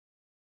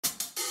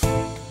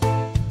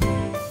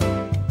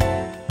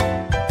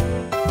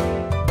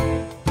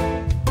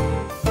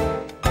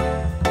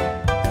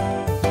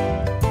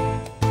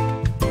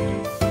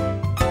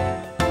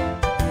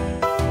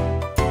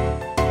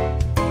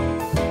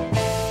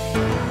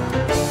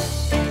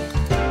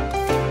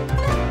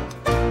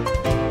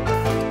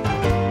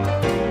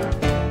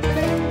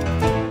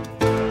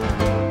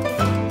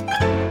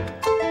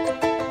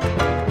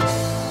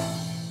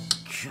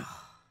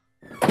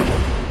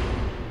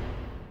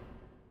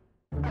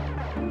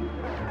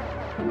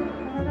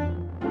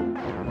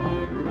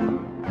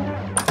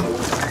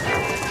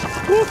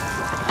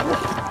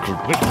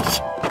A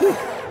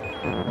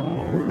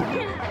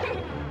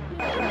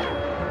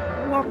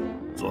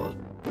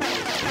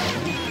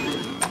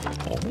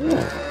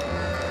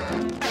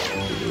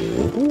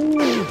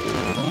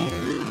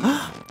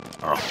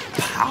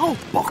power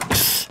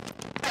box.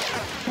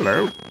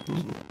 Hello.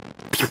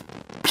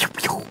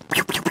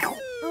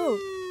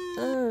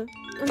 Oh,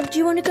 do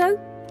you want to go?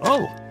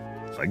 Oh,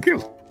 thank you.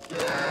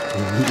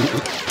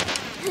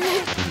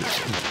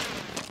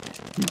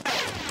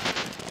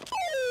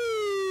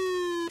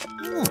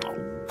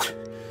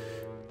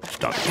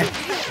 Start again.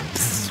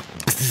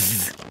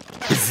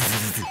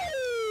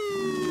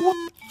 What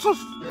the?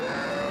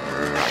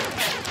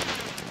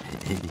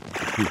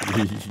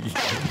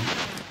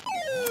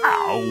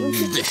 Ow!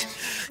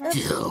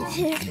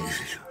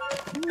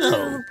 No,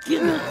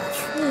 get off.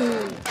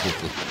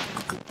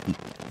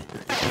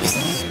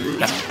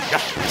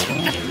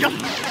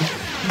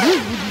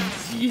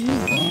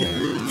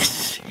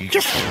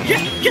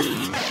 Yes.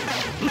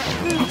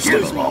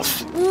 Get off.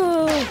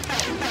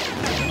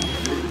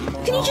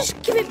 Can you just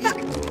give it back?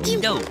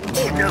 No.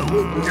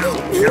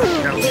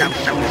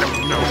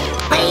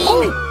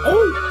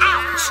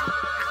 Ouch!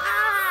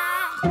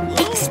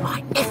 It's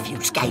my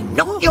nephew's game,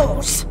 not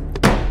yours.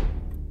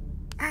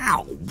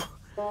 Ow!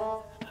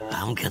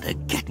 I'm gonna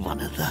get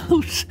one of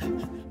those.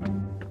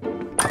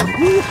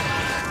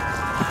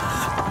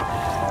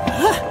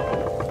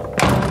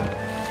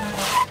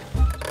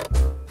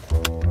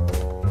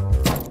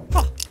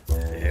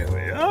 Here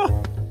we are.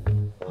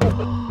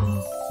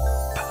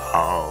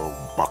 Power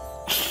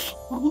box.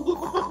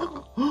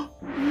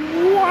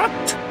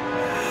 What?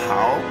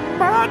 How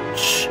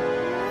much?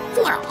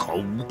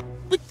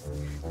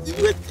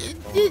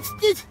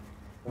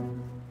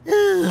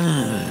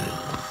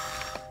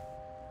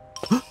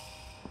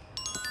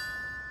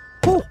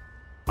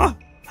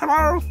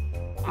 Hello?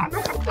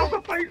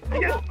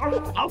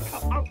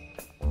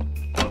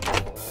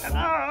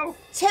 Hello?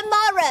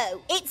 Tomorrow,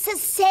 it's a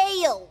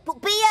sale,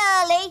 but be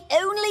early.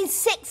 Only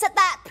 6 at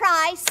that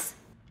price.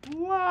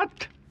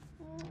 What?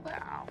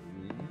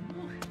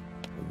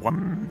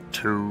 1,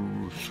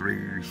 2,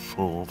 3,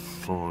 4,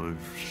 5,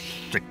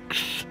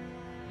 6.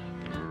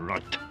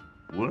 Right.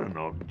 We're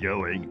not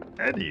going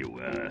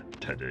anywhere,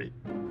 Teddy.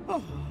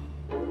 Oh.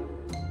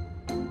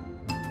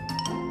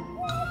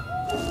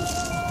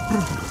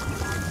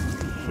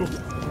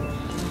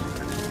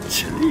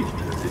 Chilly,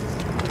 Teddy.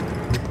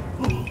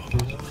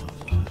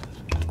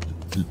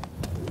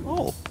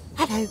 Oh.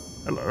 Hello.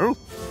 Hello.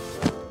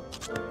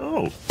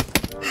 Oh.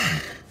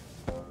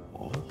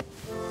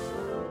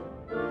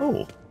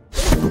 Oh.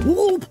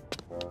 Oh.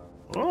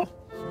 Oh.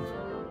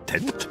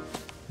 Tent.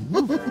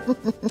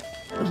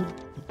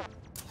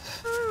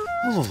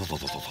 Oh,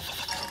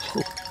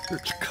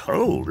 it's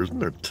cold,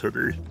 isn't it,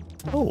 Teddy?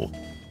 Oh,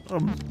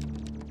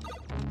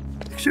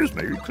 excuse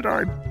me, could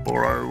I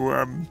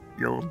borrow,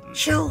 your...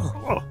 Sure.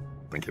 Oh,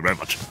 thank you very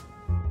much.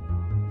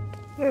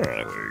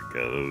 There we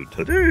go,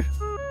 Teddy.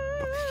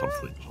 Got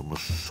something on the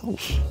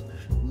sauce.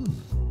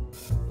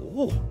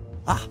 Oh,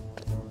 Oh.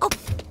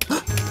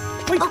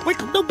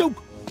 Wait, no.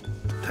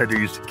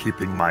 Teddy's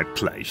keeping my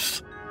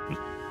place.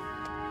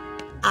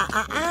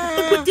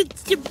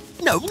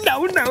 No.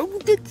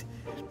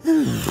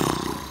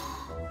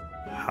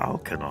 How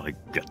can I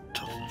get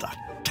to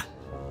that?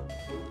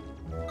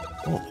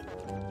 Oh.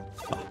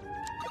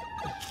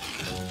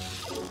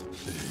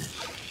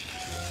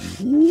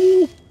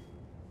 Ooh.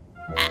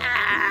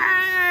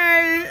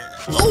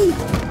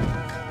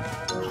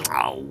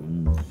 Ow.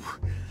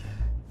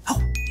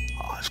 Oh,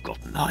 I've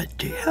got an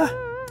idea.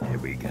 Here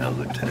we go,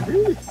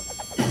 Teddy.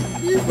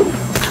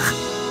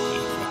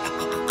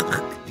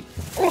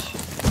 Oh,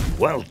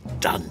 well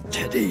done,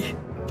 Teddy.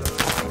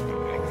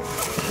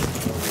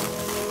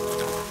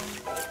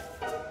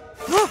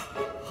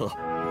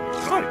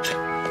 Right.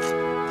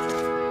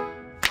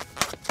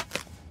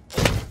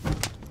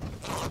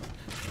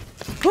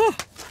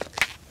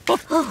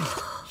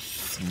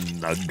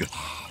 Snug.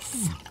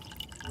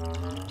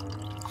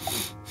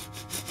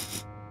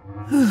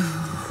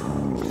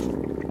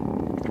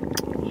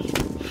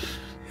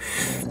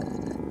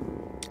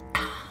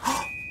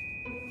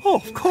 Oh,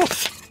 of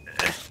course.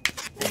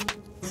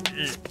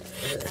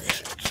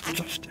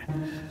 Just...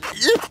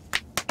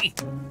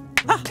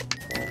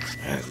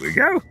 There we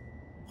go.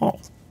 Oh.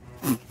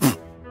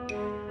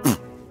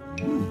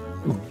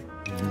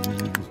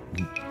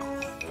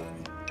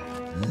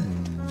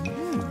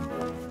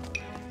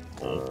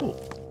 Oh.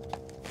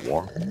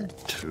 1,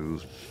 2,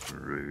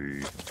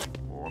 3.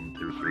 1,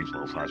 2, 3,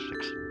 4, 5,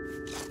 6.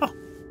 Oh,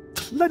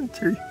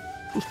 plenty.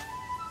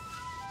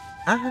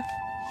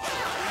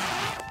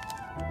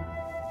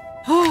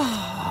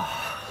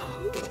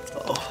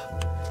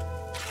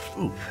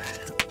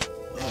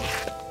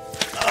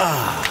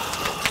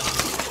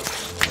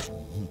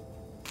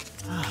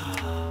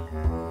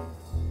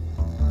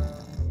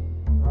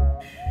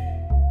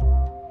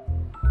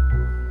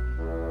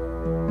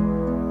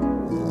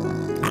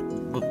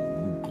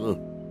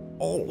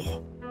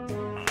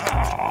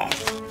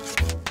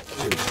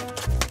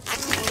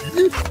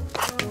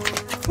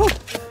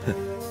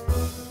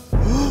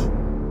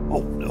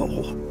 Oh,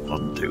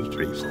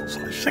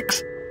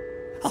 6.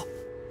 Oh,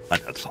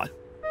 and that's fine.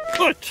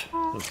 Right,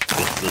 let's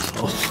put this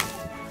off.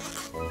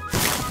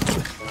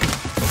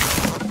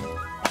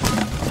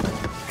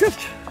 Good.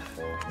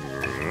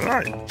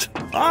 Right.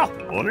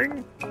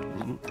 Morning.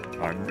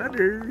 I'm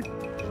ready.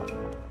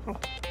 Oh.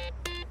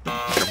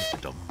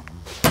 Dum,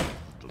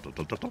 dum,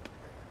 dum, dum, dum.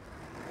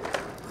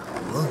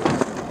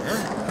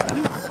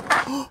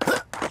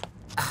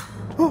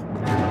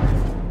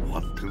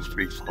 1, 2,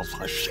 3, 4,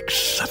 5, 6,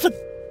 7.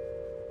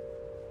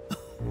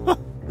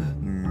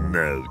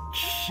 No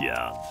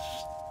chance.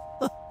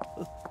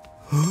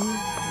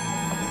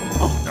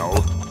 Oh no.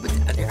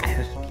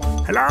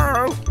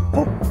 Hello?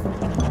 Oh.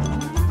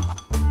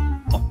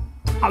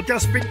 I'll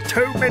just be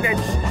 2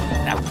 minutes.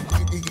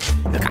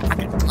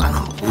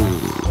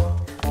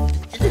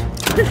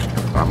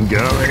 I'm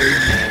going.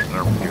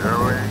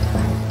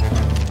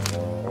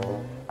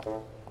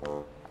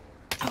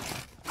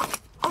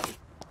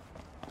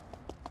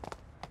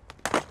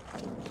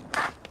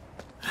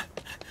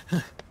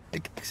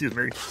 Excuse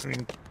me.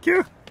 Thank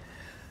you.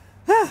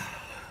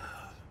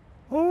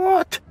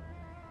 What?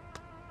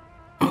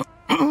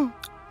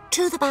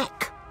 To the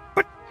back.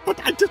 But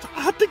I just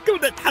had to do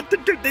that. Had to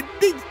do this.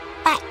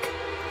 Back.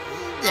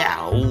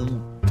 No.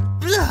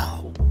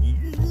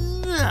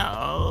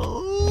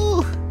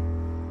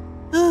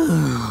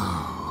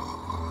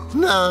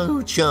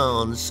 No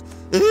chance.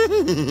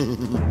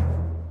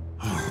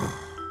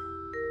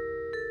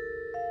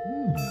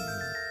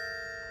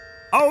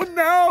 Oh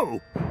no!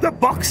 The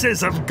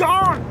boxes have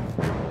gone!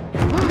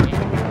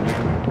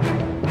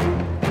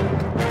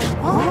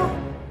 Huh?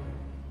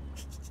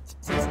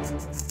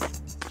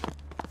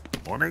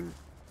 Morning.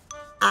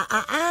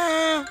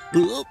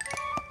 Oh.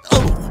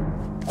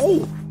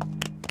 Oh!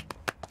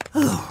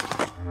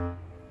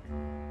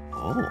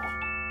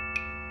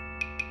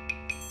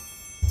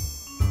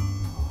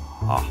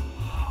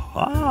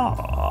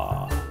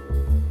 Ah.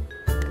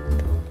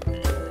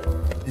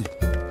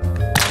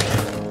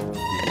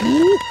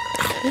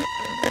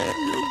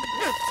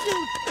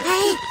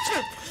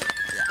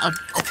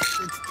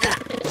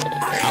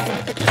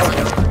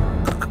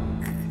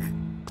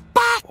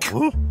 Back.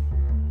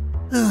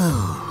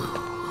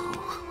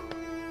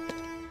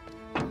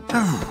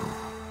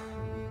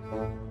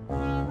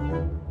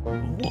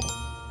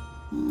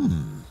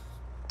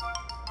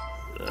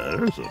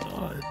 There's an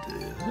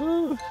idea.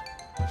 Oh.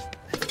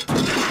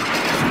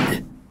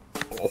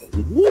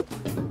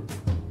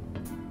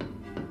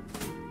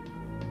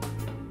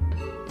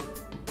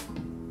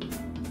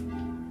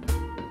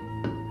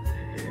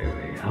 Here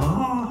we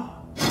are.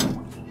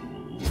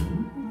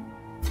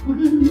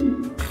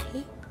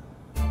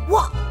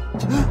 What?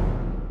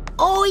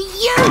 Oh,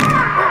 you!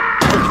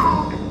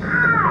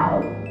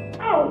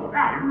 Oh,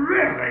 that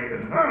really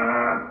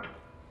hurt.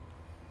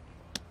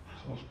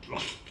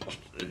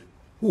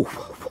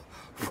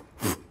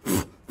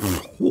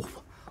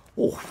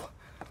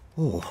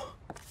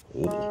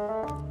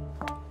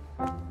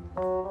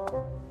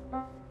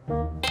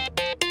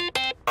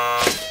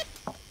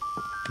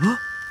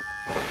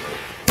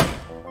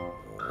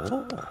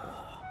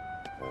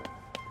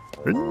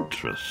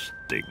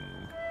 Interesting.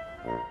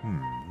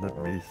 Let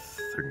me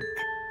think.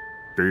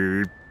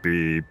 Beep,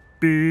 beep,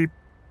 beep.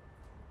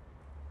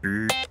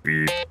 Beep,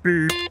 beep,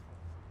 beep.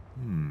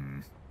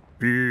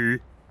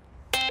 Beep.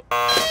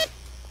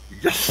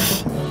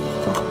 Yes!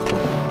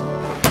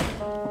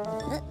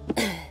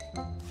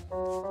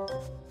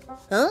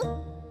 Huh?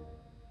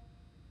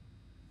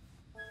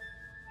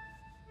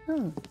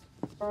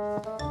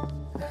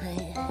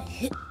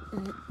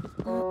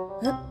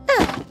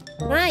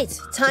 Right,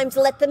 time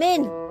to let them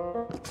in.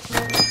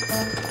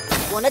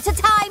 One at a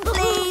time,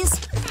 please.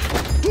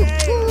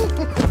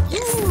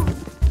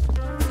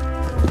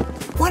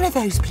 One of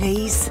those,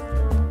 please.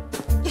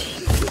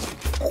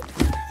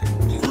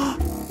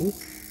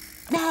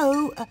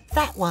 No,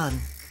 that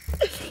one.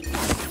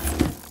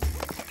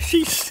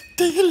 She's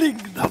stealing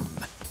them.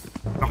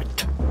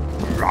 Right.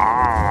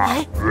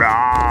 Rah,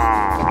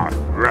 rah,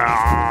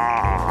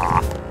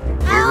 rah.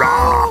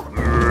 Rah,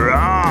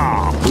 rah.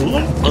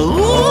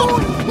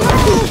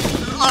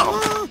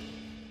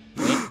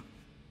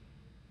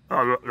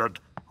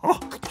 Oh,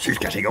 she's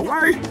getting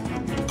away.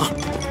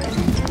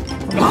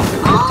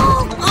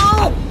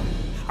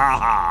 Ha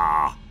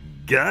ha.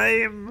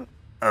 Game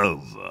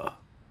over.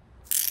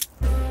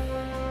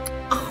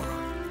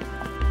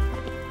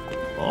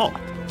 Oh,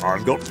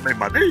 I've got my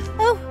money.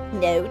 Oh,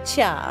 no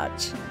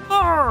charge.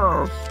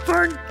 Oh,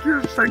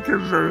 thank you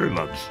very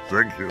much.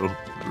 Thank you.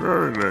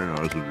 Very, very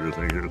nice of you,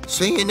 thank you.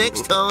 See you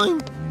next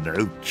time.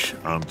 No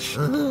chance.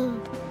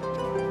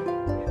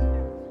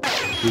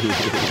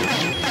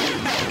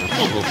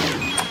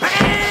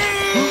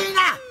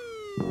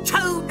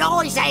 Too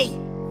noisy!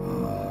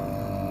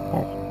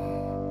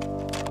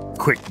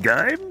 Quick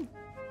game?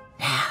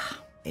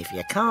 If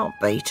you can't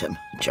beat them,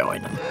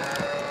 join them.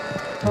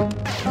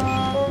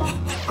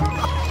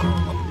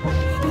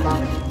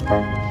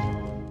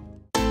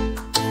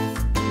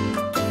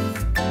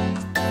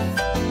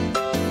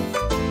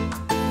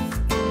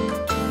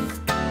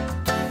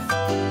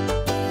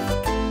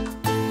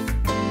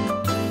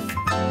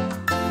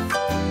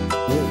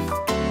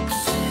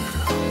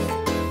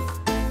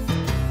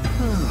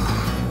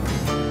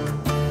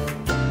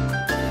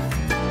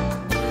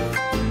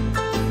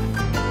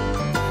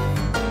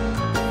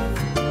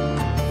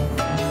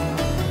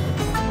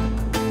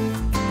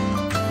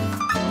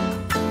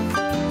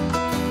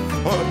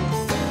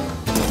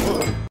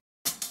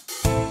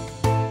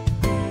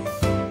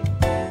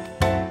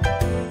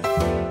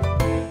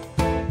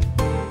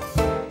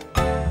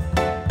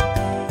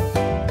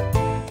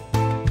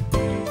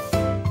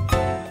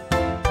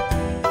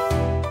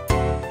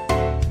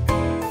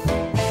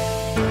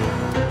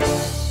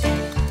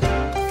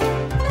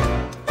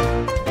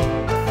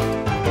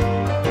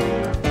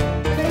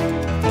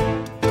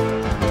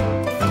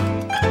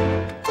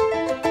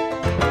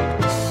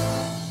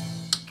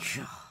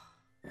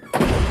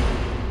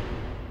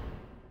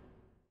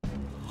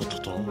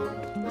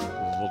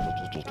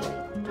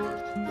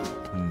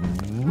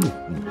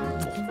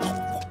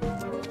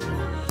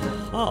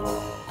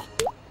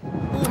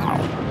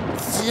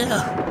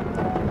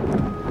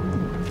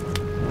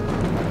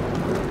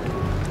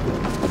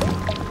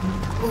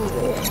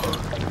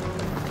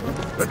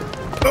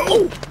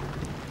 Oh,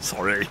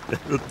 sorry.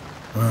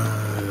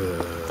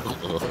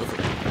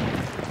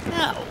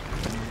 No.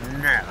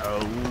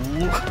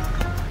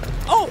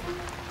 Oh.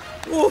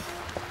 Oh.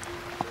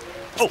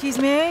 Excuse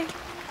me?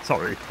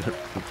 Sorry.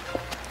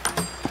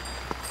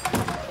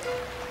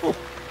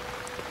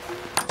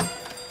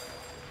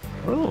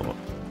 Oh.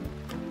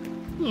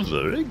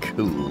 Very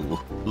cool.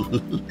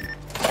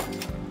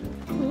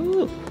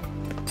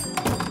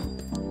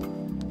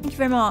 Thank you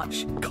very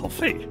much.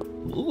 Coffee.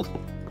 Oh.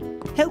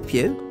 Help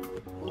you?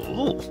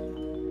 Oh.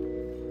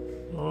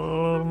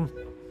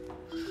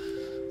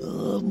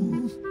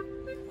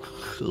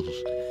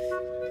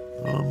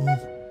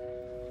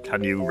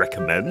 Can you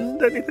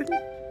recommend anything?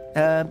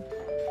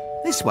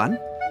 This one?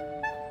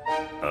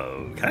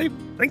 Okay,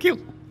 thank you.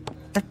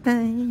 Oh,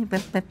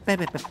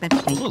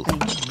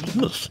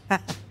 goodness.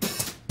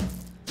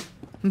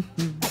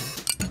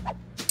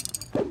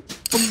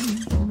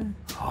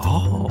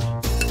 Oh.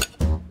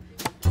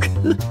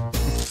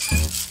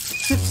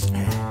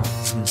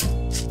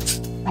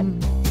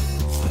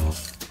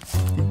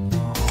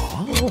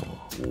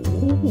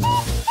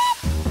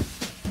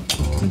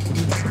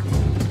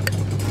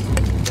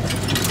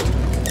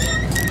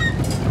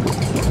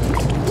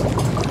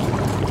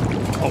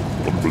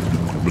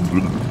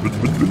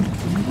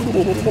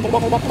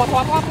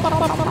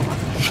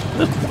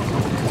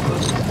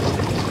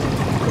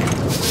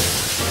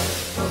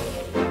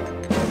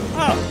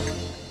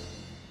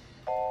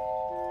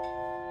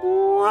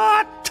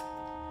 What?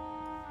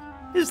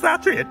 Is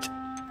that it?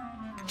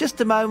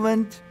 Just a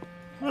moment.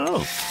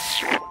 Oh.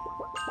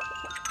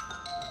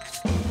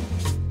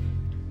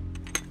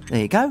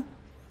 There you go.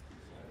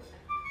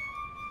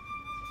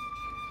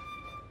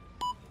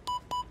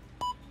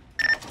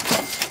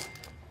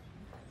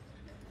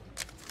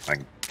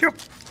 Thank you.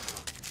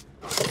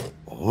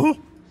 Oh?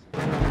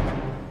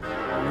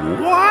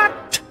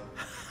 What?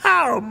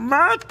 How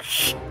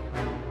much?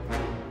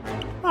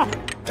 I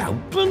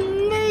don't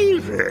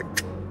believe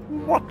it.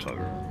 What a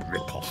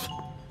rip-off.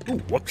 Oh,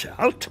 watch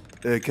out.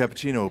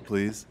 Cappuccino,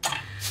 please.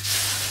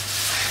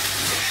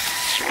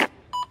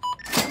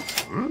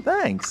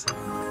 Thanks.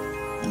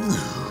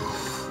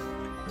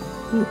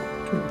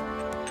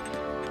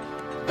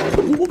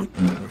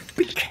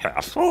 Be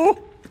careful.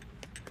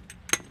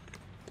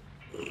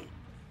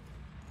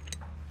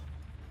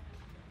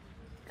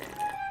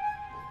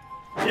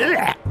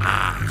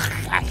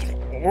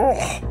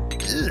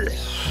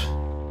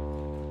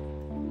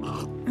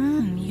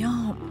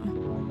 Yum.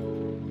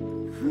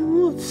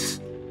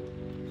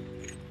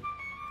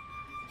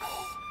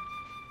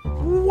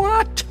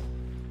 What?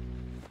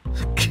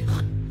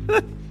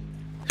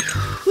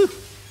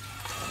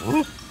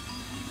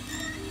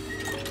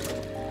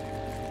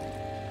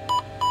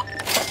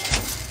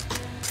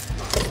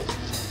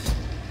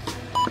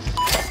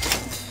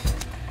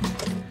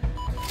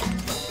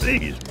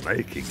 He's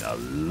making a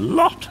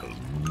lot of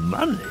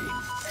money.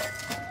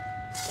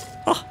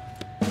 Oh.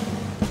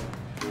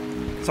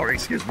 Sorry,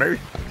 excuse me.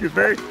 Excuse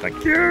me.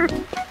 Thank you.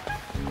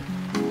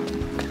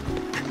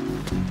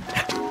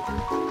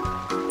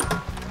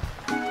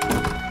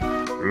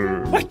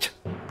 Wait.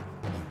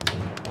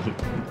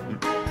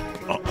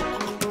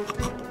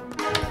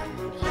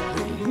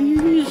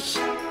 Please.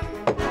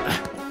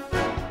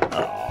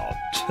 Oh,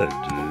 Teddy.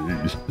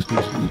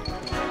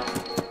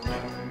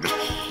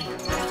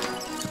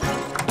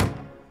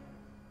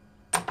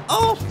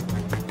 Oh,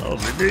 I'll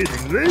be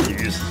needing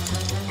these.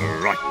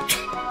 Right.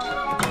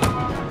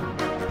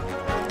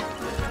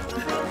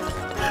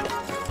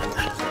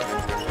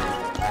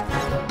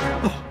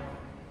 Oh.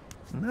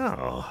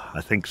 Now,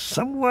 I think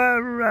somewhere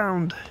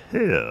around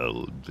here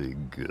would be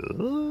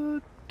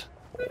good.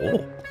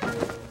 Oh.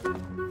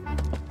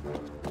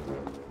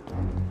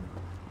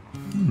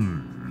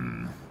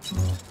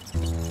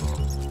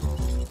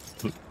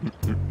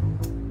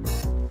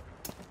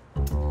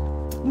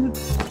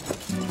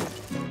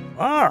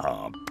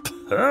 Ah,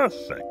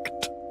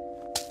 perfect.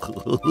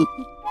 Oh.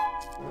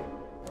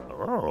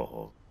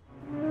 Oh.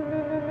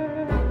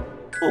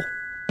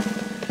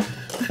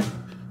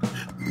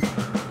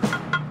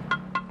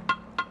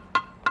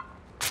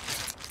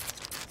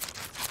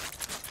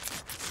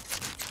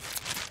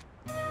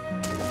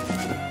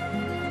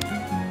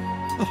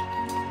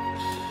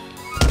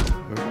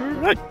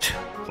 Right.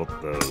 Put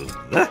those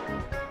there.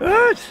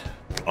 Right.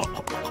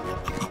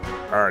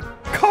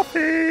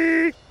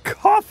 Coffee!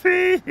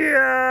 Coffee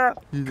here!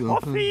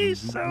 Coffee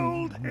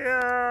sold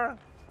here!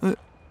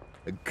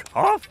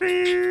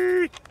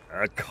 Coffee!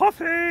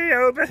 Coffee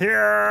over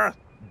here!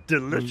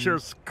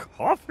 Delicious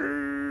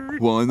coffee!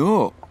 Why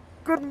not?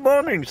 Good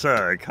morning,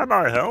 sir. Can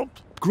I help?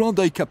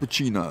 Grande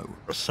cappuccino.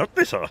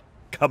 Certainly, sir.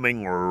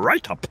 Coming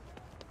right up.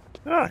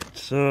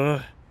 Right,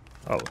 oh.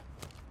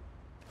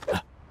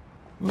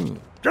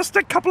 Just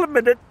a couple of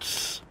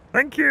minutes.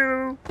 Thank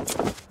you.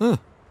 Huh.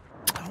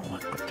 Oh,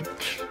 I've got to...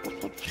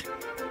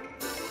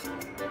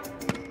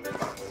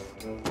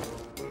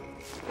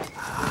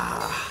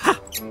 Aha.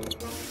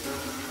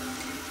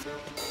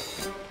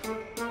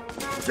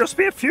 Just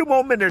be a few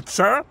more minutes,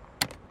 sir.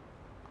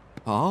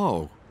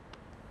 Oh.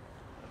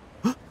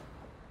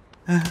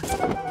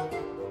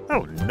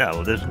 Oh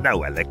no, there's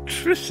no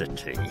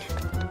electricity.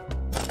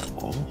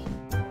 Oh.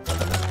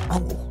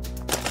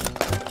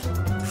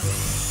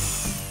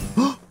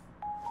 Oh.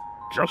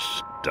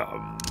 Just a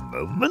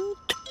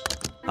moment.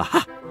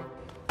 Aha!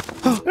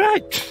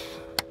 Right.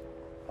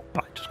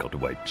 I just got to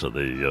wait till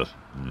the,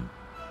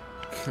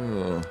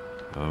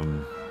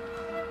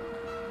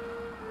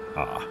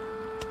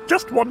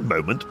 just one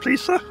moment,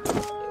 please, sir.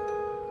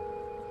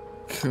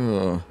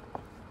 Oh.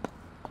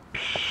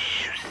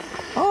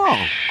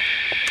 Oh.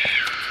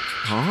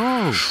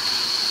 Oh.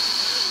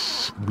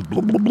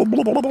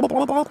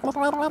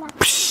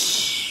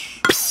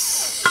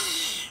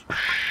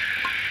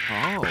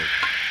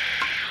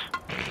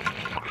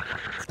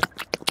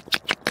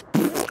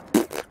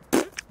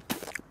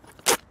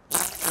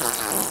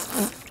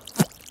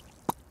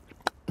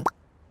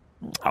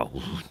 Oh,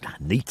 I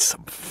need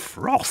some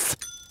froth.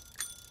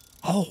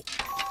 Oh.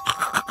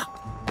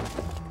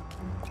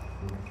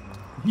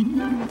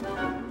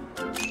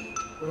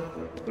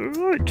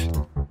 Right.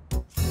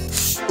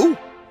 Ooh.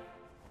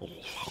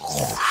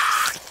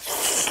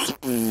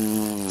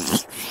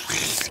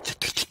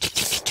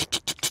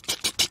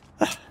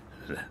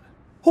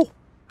 Oh,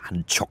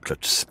 and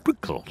chocolate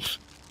sprinkles.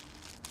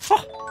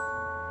 Oh,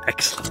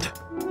 excellent.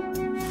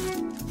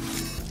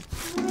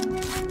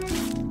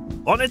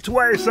 On its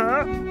way,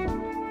 sir.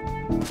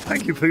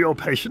 Thank you for your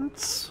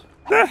patience.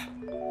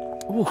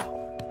 Ooh.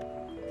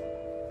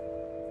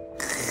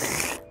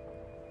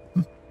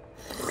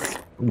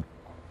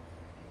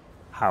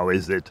 How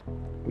is it?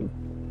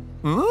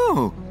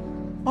 Oh.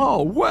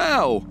 Oh,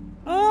 wow.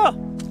 Ah,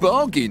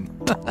 Bargain.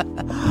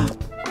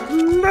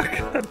 look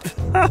at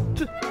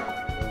that.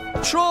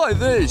 Try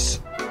this.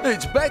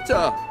 It's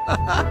better.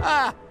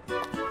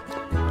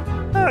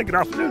 Good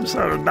afternoon,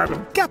 sir and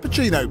madam.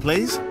 Cappuccino,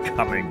 please.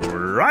 Coming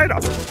right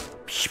up.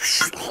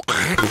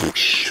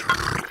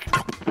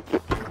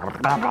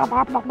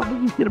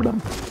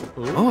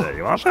 Oh, there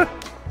you are, sir.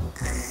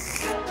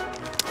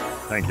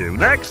 Thank you.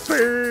 Next,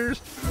 please.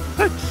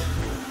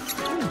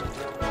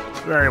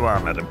 There you are,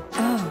 madam.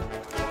 Oh.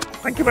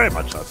 Thank you very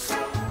much, sir.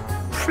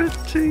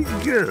 Pretty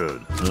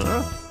good,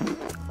 huh?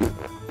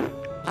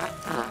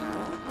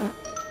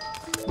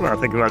 Well,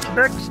 thank you very much.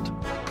 Next.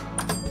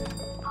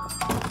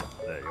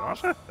 There you are,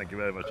 sir. Thank you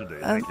very much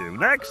indeed. Thank you.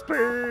 Next,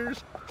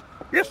 please.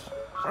 Yes,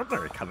 sir,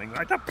 they're coming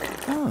right up.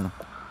 Oh.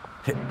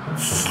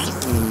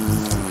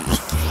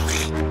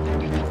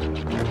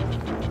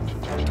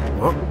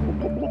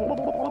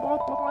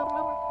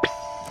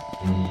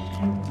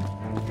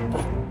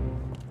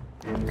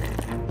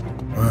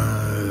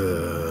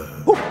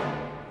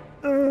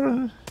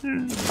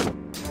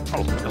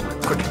 Oh, no,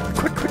 quick.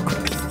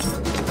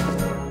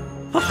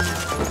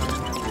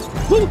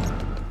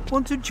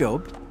 Want a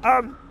job?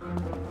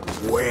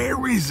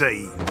 Where is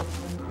he?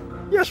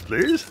 Yes,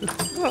 please.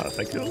 Oh,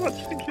 thank you very much.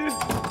 Thank you.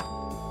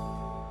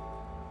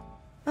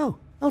 Oh,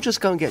 I'll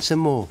just go and get some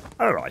more.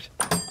 All right.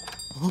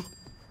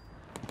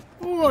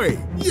 Oi,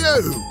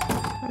 you!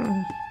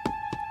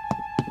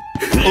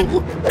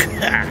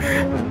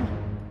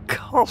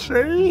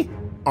 Coffee?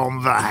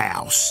 On the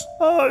house.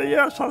 Oh,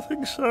 yes, I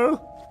think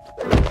so.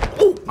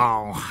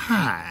 I'll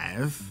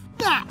have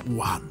that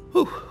one.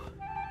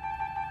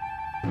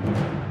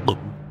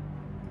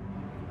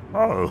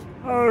 Oh,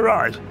 all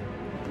right.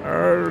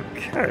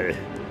 Okay.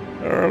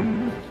 Let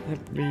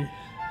me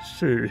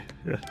see.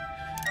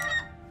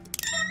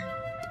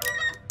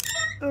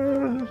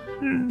 Oh,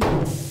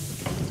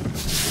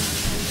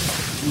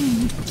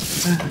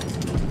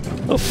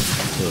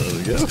 there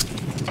we go.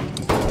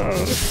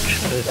 Oh,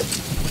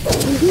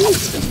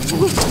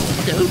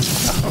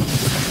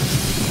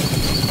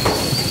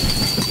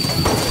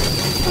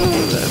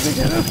 there we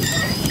go.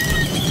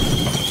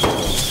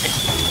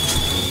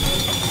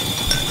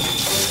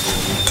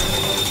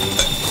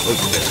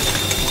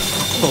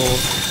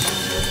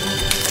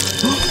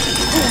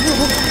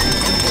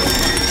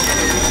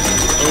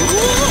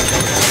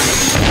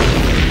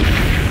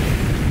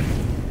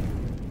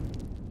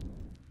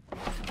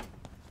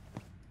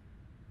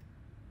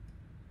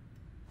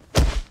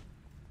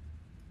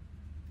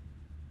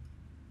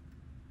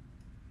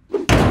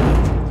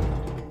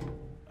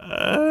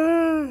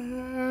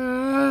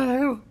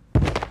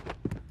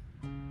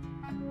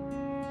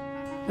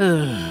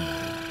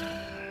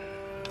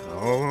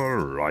 All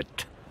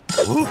right.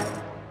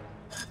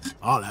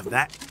 I'll have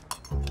that.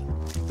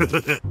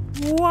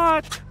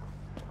 What?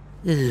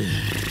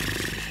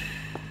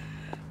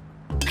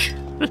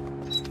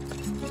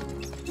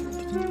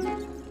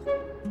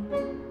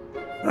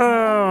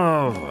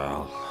 Oh,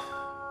 well.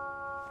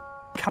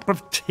 Cup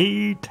of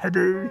tea,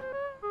 Teddy?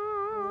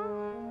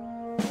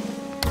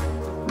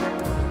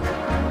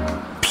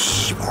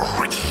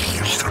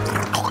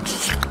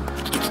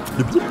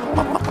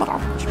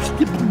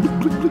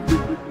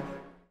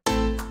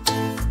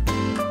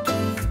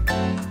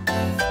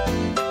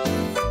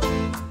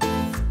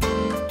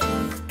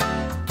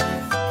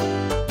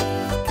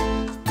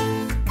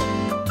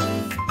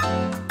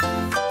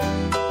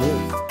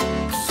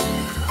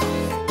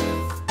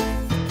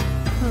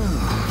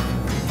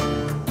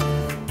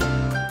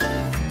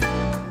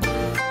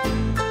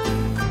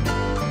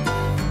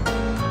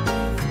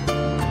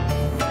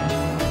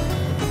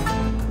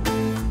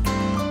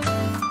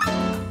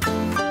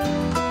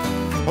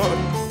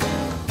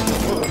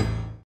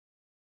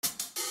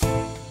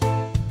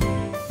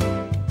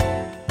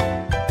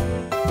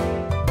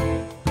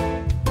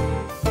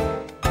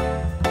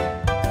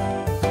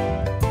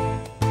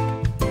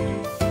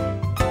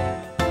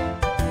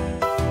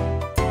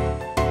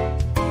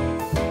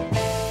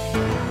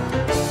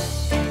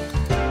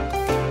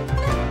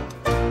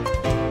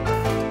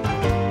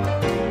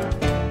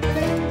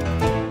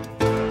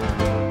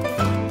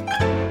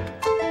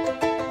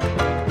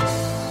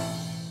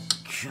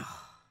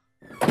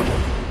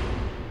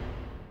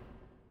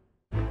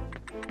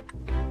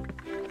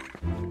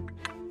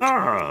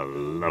 Ah,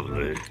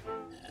 lovely.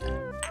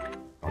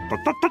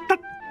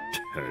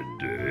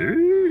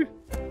 Teddy.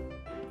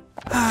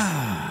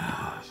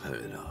 Ah,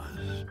 very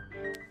nice.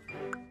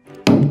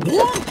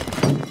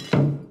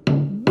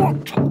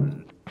 What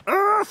on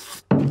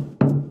earth?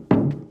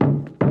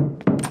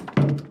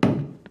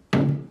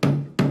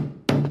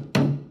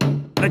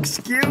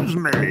 Excuse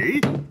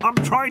me, I'm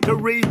trying to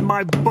read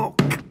my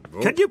book.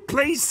 Can you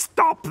please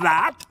stop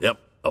that? Yep,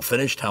 I've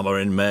finished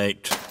hammering,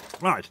 mate.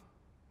 Right,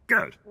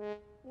 good.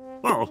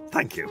 Well,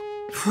 thank you.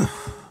 What?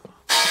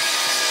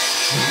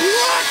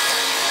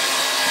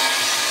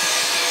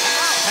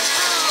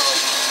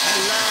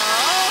 Hello?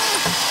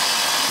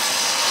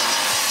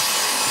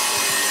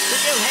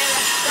 Did you hear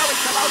us? No,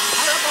 it's the most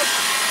terrible...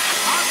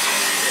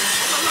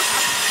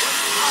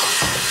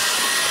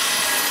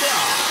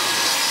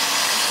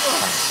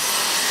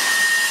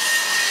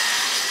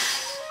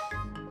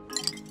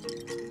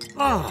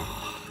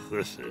 Ah,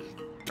 this is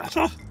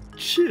better.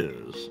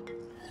 Cheers.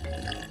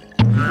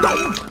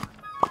 No!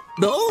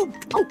 No!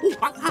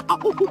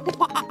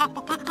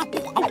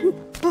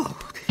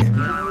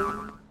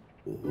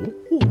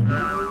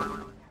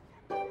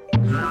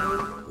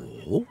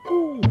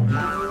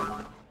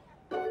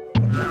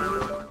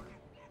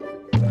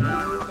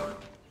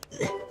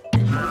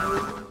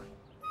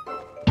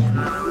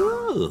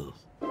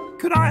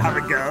 Could I have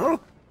a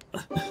go?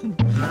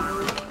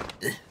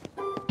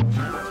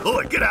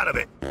 Oi, get out of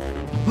it!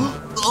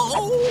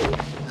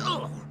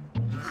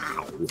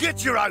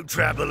 Get your own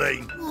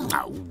trampoline!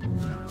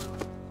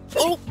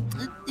 Oh,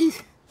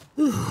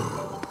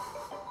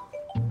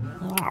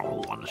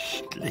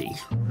 honestly.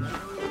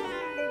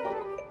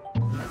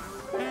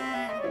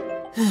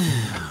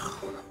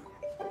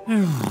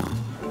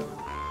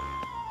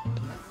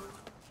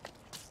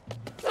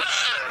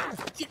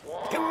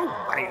 Go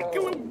away,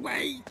 go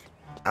away.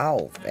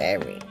 Oh,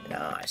 very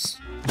nice.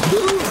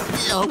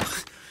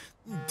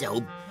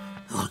 Don't.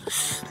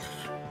 Honestly.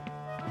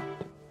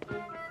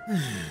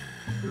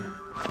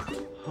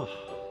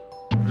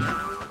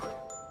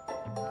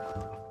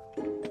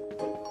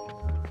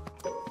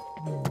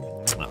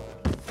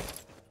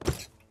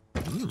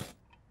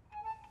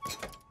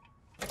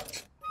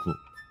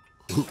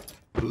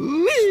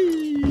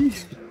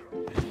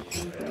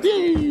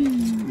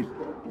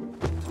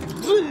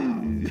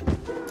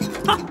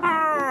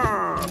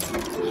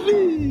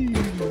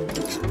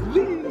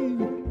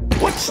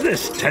 What's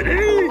this,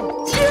 Teddy?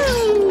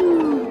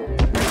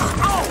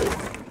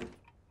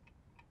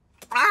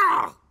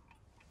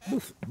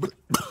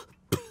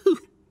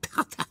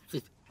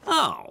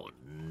 Oh,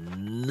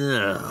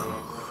 no.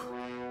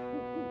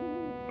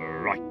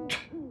 Right.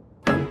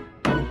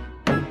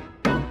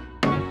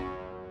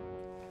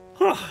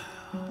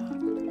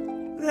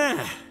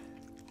 There.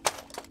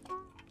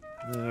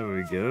 There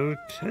we go,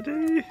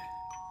 Teddy.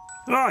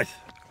 Right.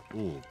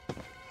 Ooh.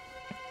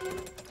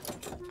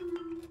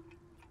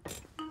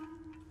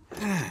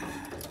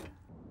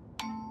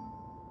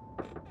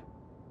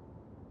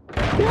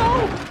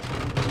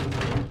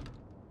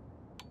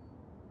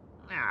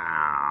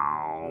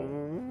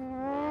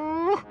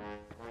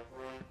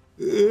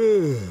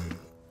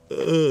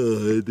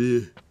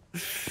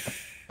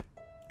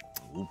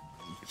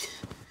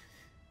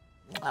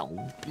 Oh,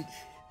 dear.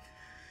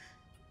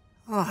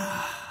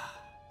 Oh!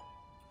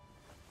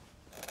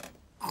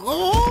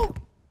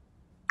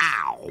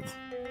 Ow!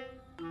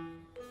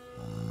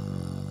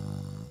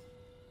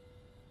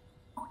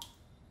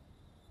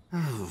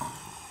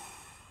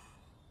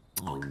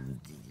 Oh,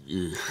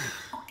 dear.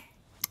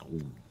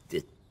 Oh,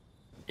 dear.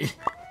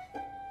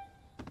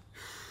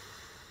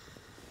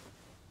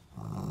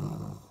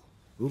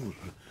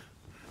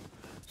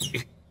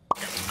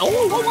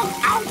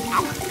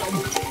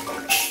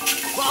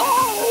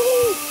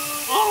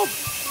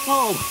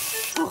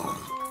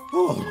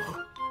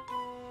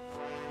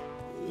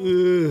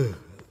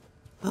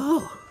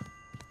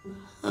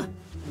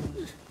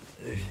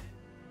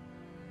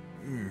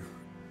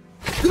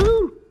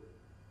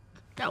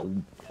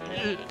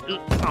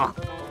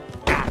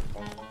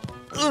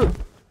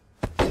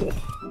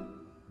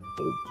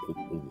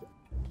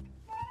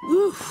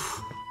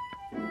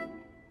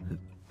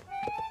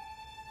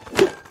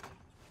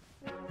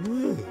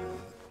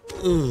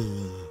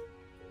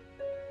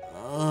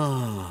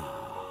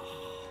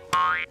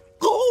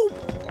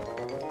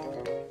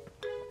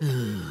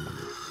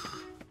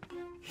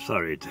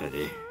 Sorry,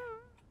 Teddy.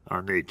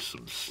 I need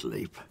some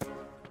sleep.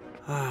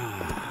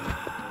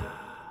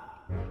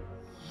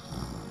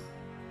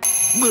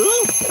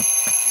 Oh,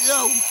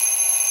 no!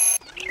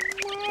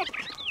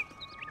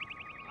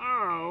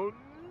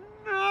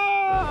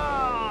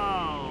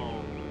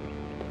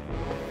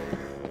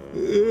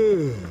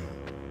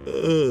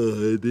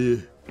 Oh,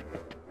 dear.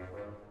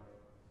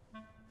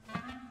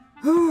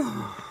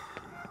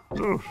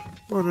 Oh,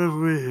 what have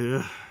we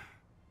here?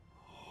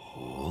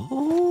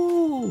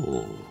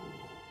 Oh.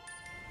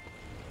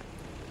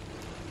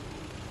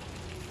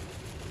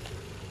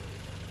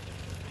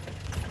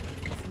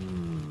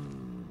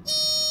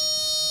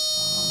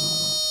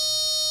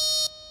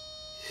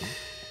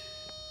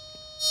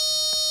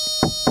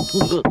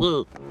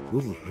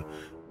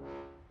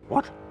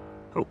 What?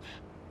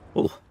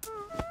 Oh.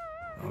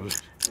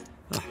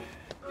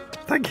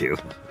 Thank you.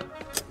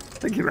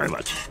 Thank you very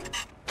much.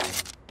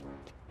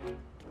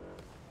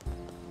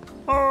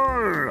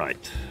 All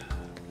right.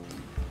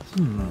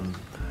 Let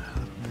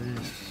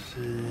me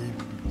see.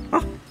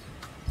 Ah.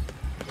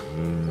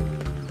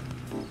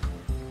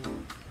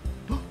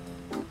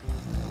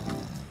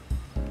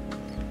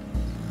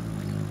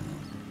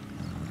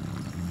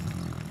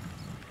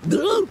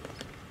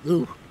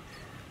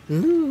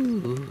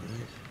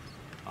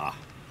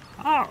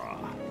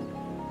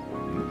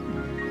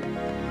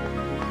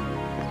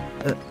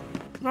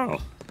 No,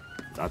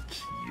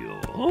 that's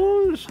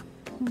yours.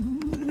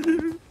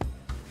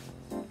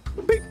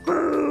 Beep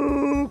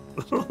boop.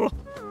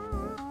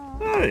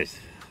 Right.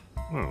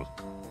 Oh.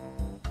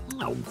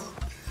 No.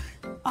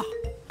 Ah.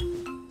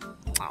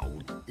 Oh.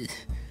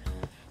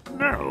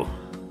 No.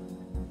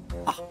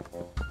 Ah.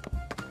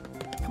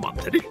 Come on,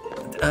 Teddy.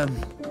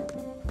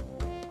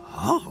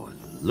 Oh,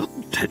 look,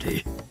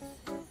 Teddy.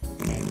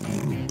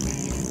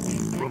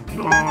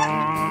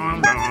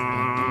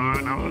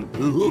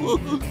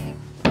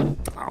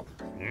 Oh,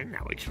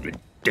 now it's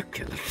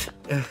ridiculous.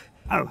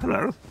 Oh,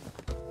 hello.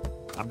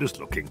 I'm just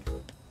looking.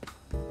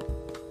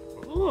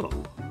 Oh,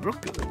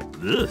 look at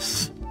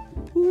this.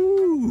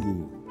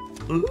 Ooh.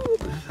 Ooh.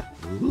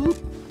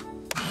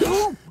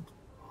 Oh.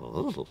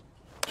 Oh.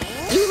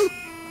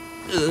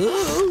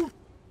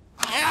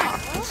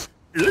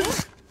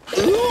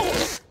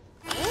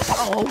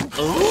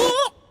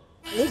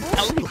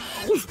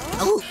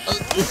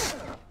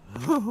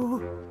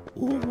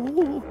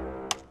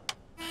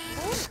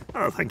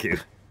 Oh, thank you.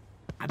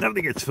 I don't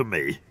think it's for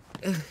me.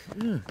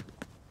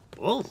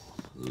 Oh,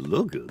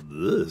 look at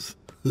this.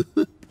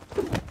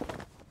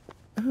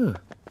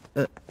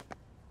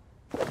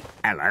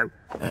 Hello.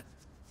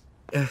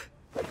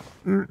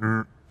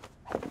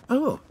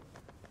 Oh.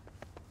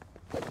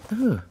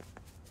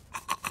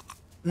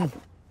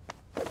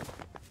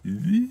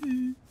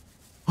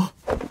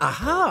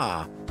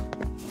 Aha!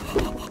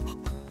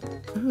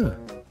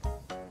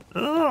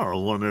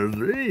 Oh, one of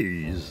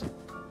these.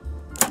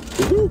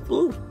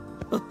 Oh.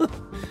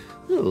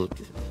 Oh.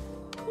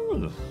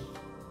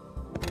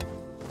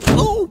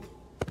 Oh.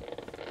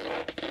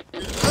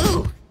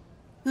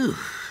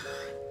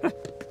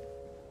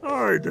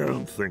 I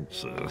don't think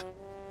so.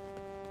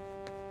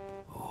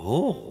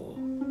 Oh.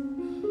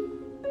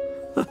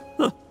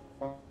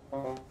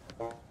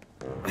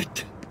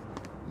 Right.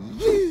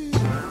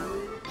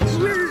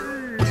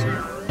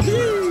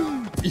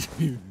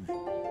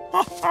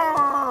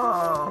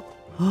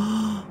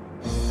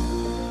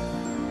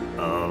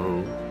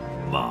 Oh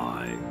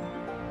my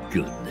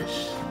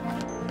goodness.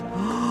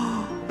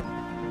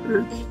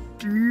 It's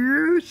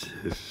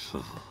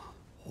beautiful.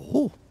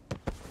 Oh.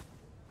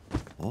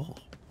 Oh.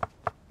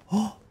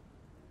 Oh.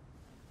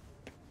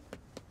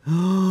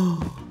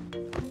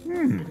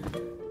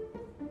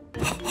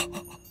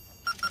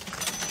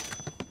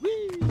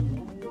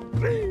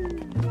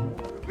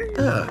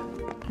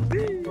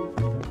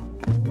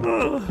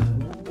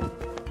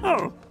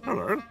 Oh,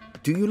 hello.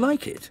 Do you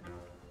like it?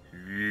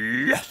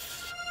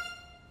 Yes.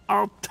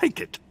 I'll take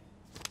it.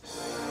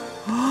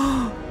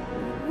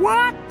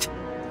 What?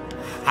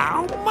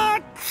 How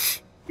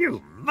much?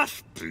 You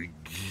must be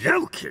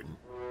joking.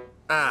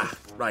 Ah,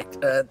 right.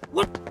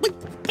 What?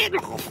 Get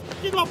off!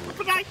 Get off!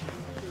 But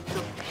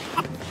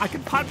I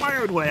can find my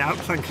own way out,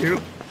 thank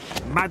you.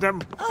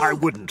 Madam, I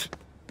wouldn't.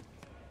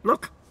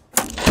 Look.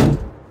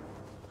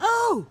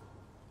 Oh!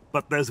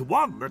 But there's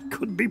one that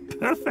could be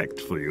perfect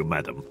for you,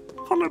 madam.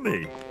 Follow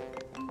me.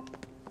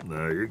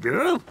 There you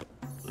go.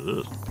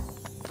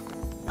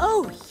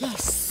 Oh,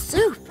 yes,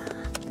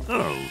 super.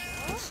 Oh.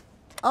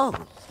 Oh,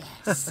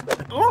 yes.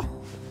 Oh.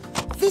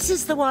 This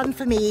is the one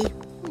for me.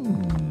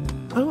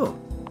 Oh,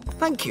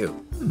 thank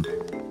you.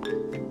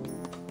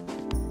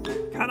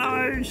 Can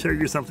I show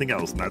you something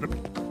else, madam?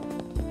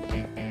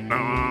 Oh,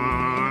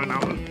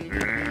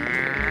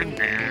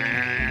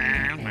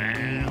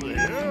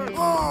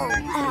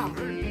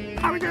 ow.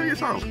 How are you doing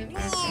yourself?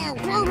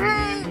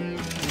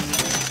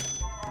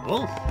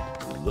 Oh,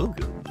 look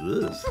at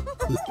this.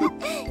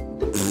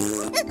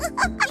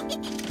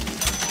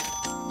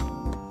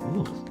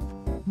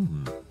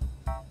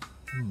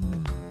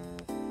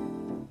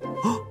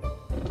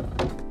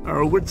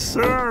 Oh, would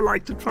Sir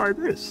like to try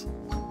this?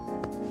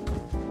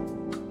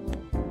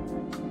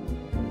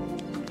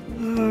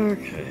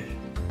 Okay.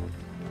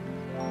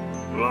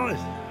 Right.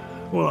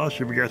 Well, I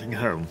should be getting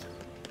home.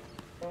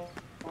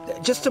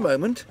 Just a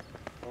moment.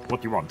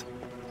 What do you want?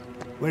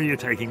 Where are you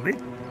taking me?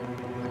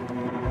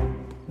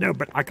 No,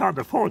 but I can't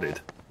afford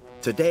it.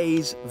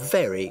 Today's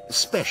very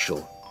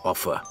special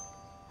offer.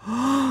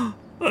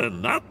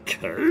 In that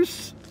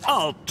case,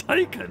 I'll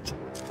take it.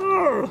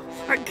 Oh,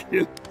 thank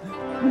you.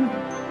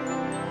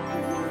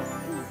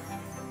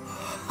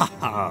 Ha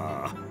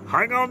ha!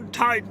 Hang on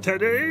tight,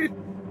 Teddy.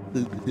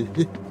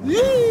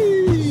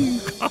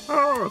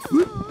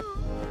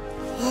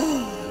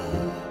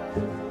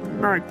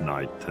 Night,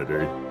 night,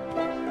 Teddy.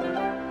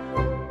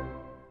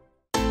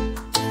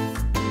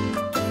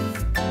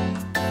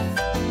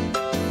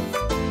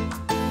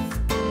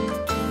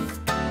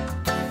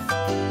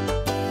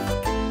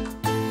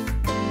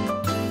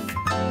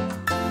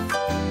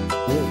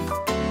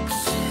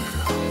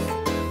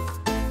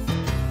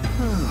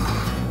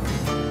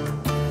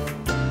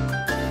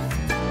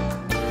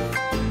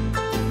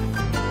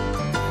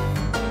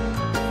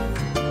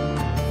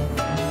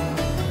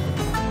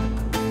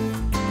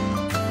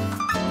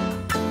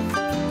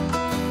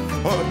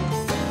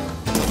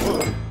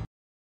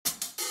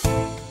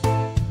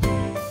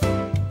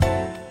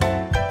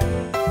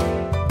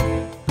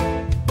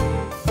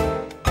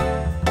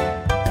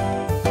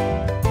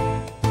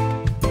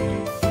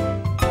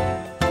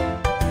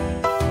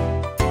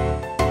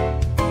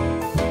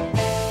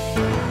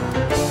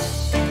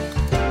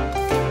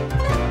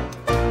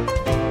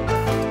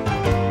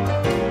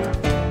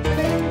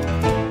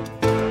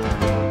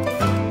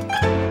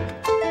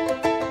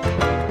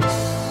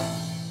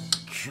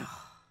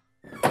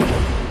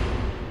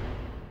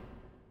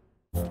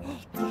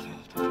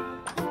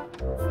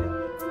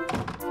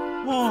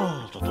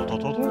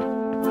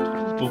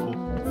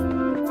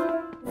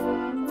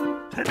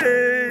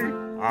 Teddy,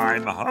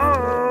 I'm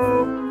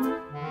home.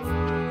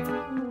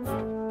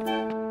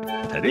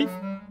 Teddy,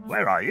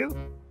 where are you?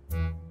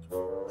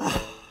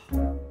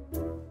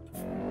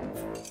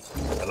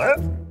 Hello?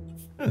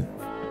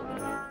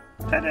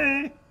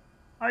 Teddy,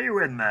 are you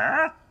in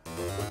there?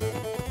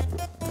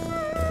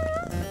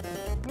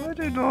 Where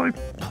did I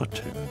put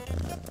him?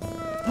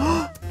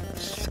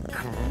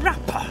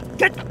 Scrapper!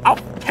 Get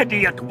off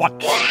Teddy at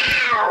once!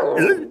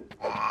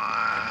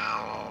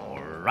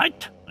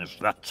 Right, if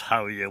that's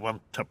how you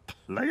want to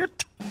play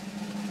it.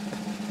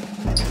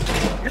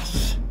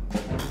 Yes.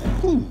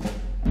 Ooh,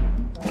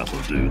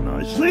 that'll do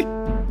nicely.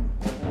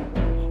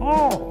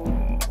 Oh.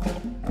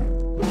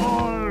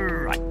 All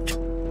right.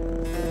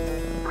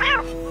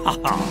 Ha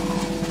ha.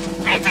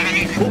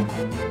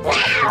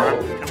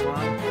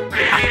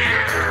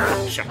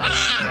 Come on.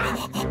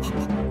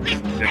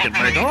 You can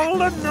make all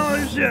the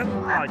noise you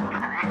like.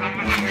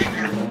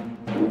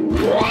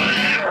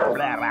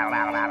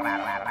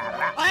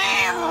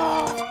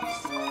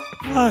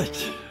 Right.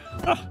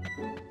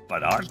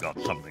 But I've got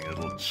something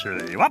that'll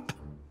cheer you up.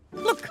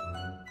 Look.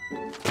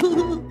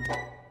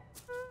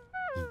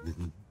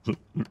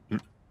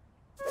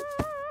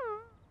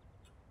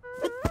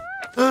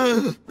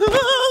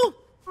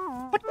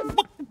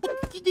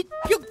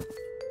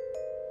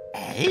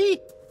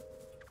 Hey?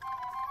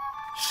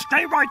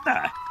 Stay right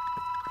there.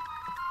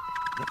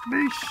 Let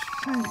me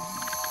see.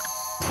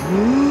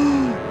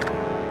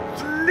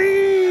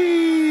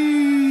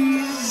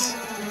 Please!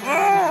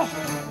 Oh!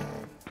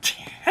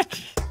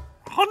 Teddy,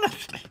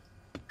 honestly.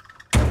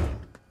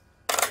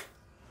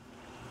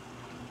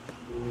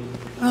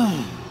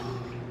 Oh.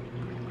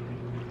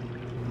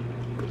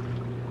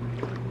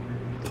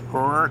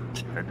 Poor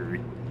Teddy.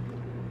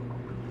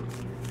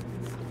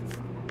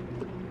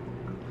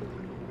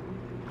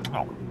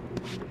 Oh.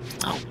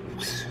 Oh.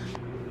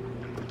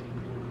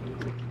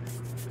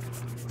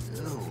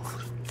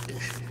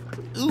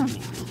 Ooh.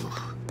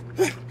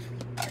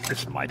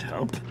 This might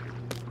help.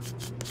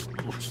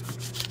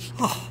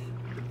 Oh.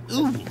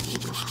 Ooh.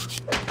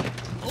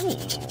 Oh.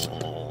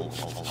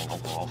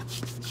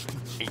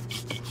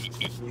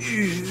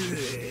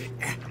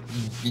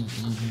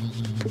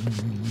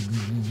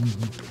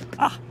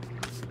 Ah.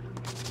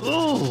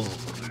 Oh.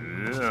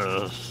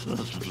 Yes,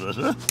 that's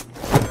better.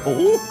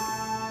 Oh.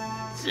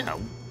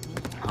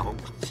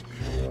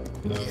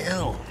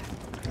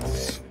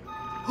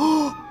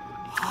 Oh.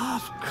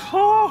 Of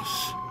course.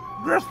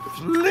 The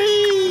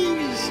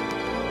fleas!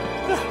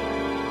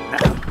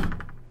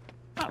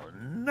 Oh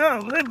no,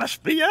 they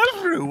must be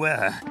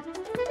everywhere.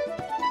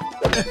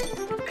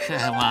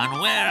 Come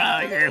on, where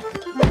are you?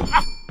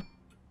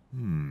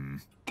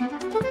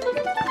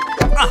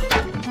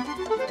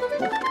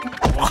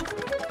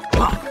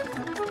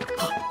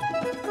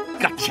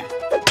 Gotcha.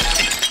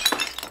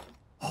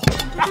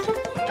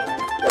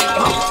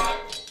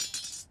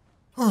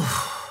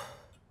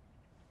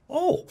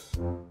 Oh.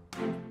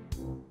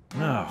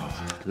 Now,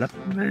 let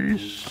me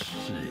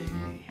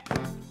see.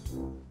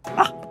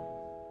 Ah,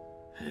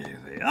 here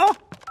we are.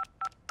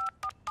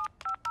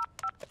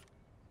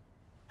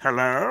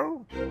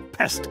 Hello,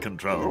 pest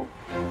control.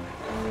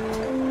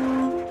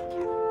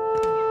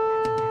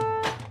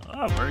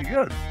 Oh, very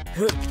good.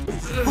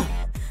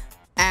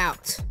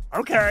 Out.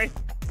 Okay,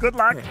 good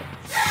luck.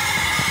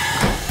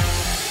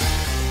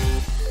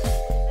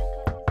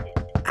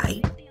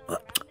 Hey,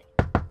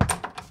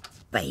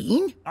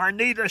 Bean? I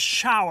need a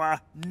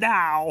shower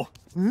now.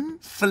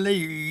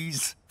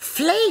 Fleas.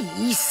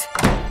 Fleas?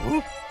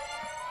 Oh.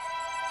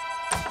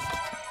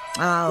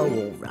 Oh,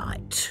 all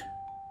right.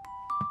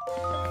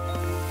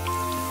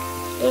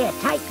 Here,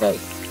 take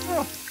this.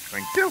 Oh,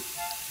 thank you.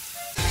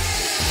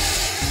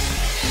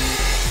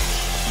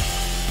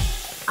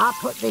 I'll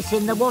put this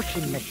in the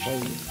washing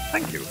machine.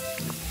 Thank you.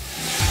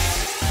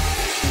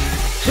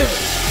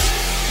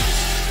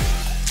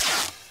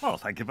 Oh,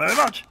 thank you very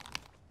much.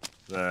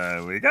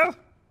 There we go.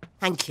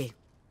 Thank you.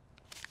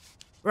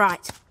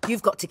 Right,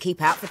 you've got to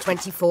keep out for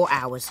 24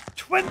 hours.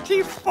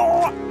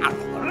 24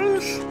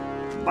 hours?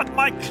 But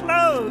my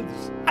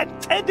clothes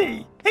and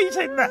Teddy, he's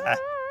in there.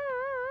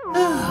 Oh,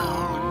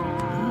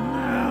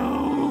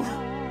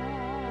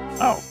 no.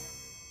 Oh.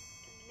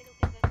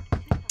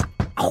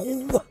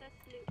 Oh!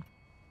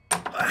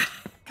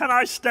 Can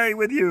I stay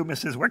with you,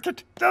 Mrs.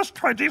 Wicket? Just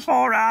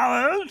 24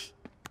 hours?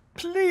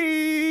 Please?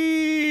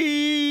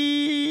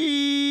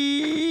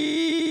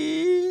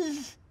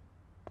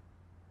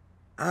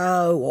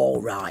 Oh,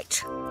 all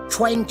right.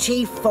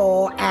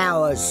 24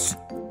 hours.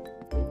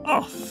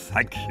 Oh,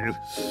 thank you.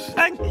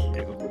 Thank you.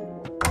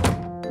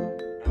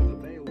 And the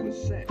bail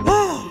was set at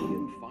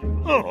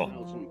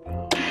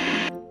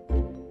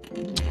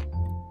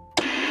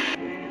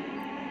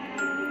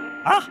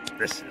 £500,000. Ah,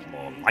 this is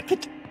more like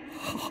it.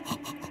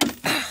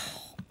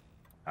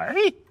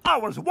 Hey, I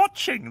was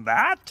watching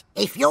that.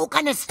 If you're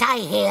going to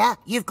stay here,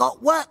 you've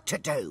got work to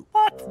do.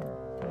 What?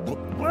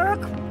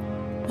 Work?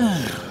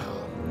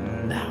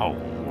 Now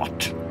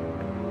what?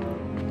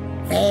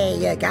 There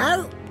you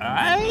go.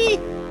 Hey?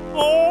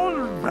 All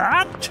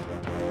that?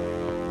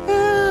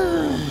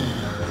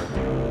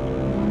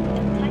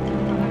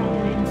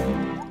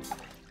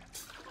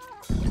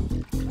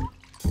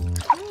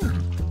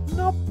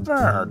 Not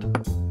bad.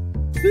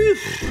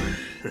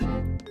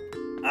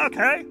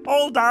 Okay,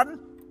 all done.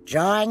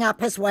 Drying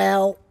up as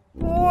well.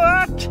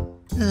 What?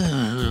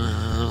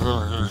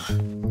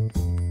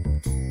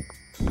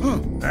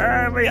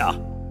 There we are.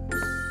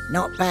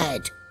 Not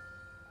bad.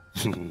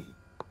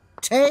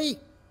 Tea?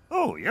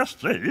 Oh, yes,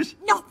 please.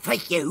 Not for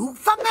you,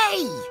 for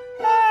me.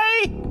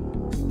 Hey!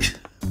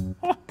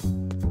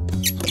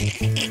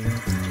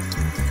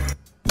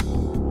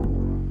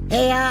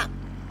 Here.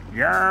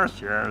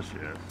 Yes, yes,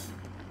 yes.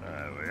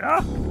 There we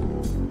are.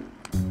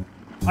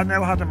 I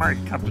know how to make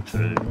a cup of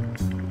tea.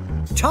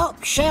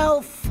 Top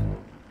shelf.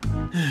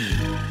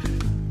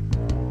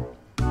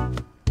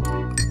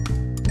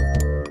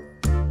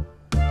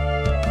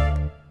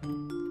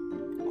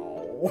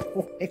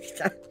 Oh, it's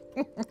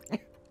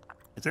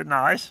Is it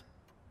nice?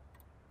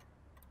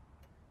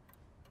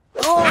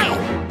 Oh!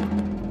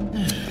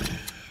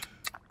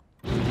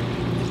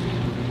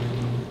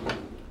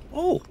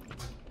 Oh.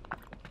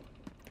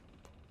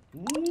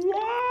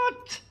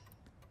 What?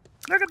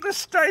 Look at the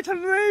state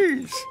of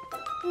these.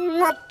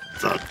 What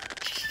the...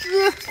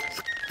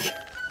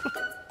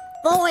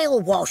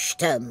 Boil washed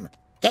them.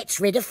 Gets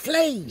rid of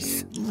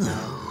fleas.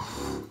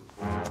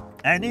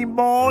 Any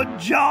more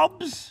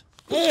jobs?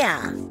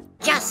 Here,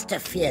 just a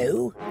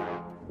few.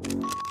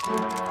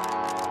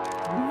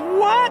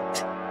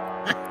 What?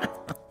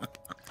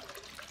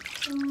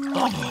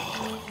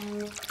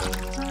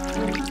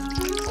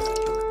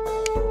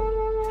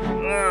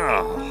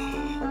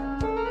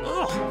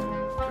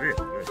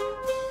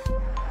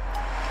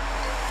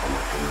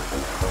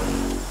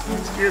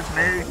 Excuse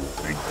me.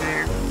 Thank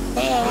you.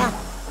 There.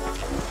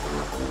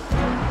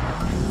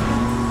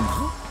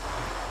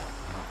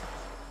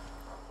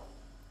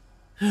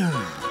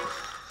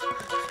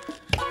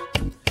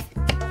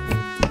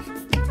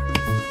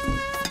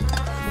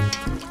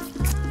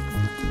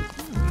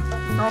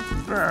 Not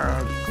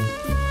bad.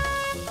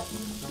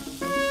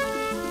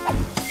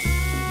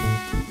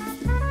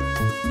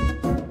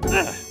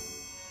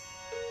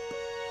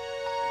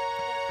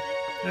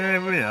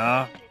 There we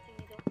are.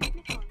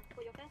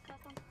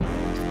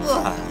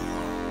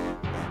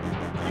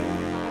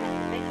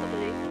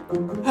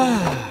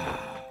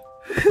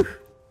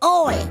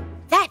 Oi,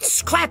 that's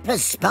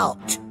Scrapper's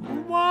spot.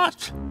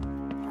 What?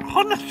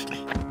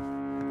 Honestly?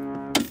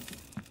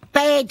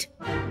 Bed.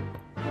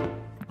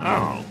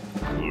 Oh,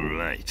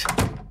 great.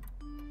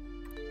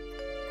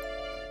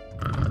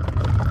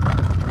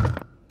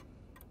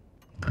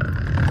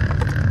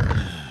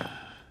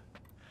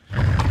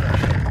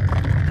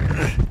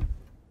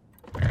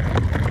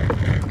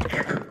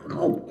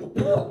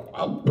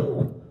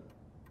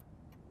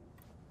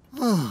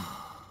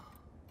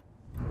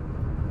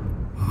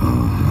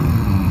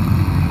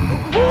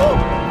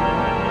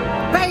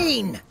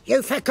 Bean,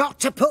 you forgot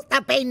to put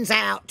the bins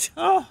out.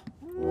 Oh,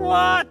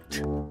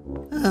 what?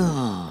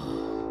 Oh.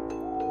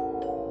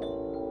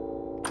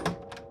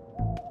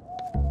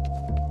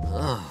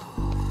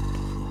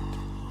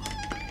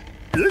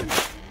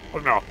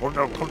 no, oh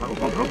no, oh no,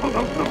 oh no, oh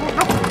no, oh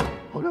no,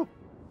 oh no.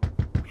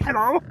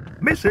 Hello,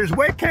 Mrs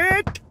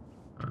Wicket?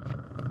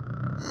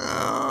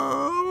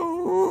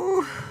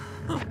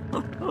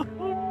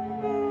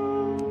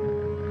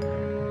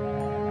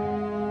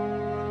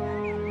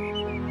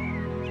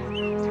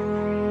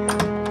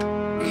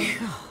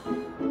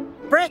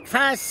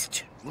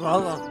 Breakfast!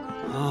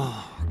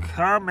 Oh,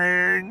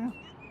 coming.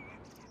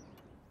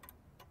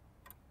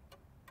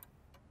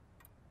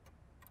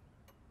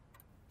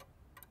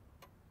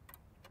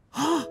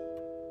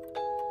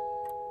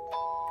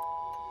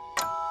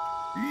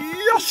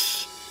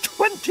 Yes!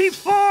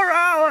 24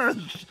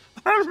 hours!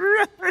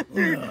 Hooray!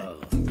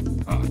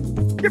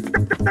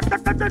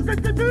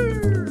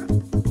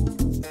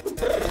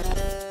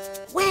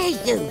 Where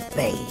you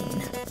been?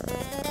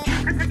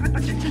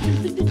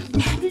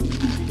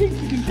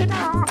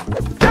 Ta-da!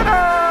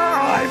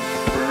 I'm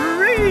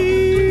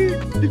free!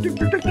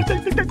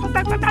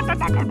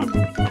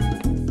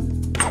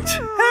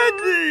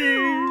 Teddy!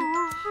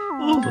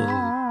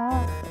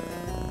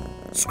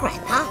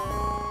 Scrapper?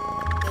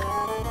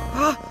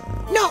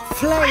 Not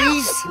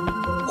fleas!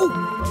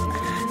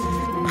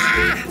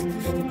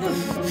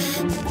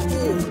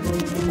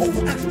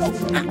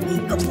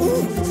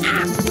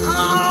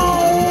 Oh.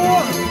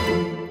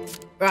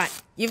 Right,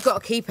 you've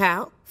got to keep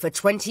out for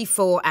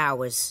 24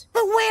 hours.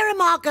 But where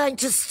am I going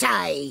to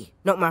stay?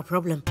 Not my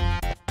problem.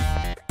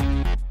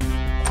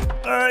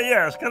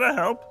 Yes, can I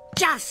help?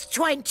 Just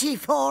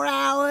 24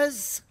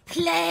 hours,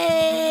 please.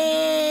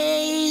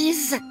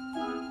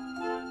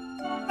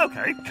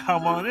 Okay,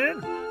 come on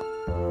in.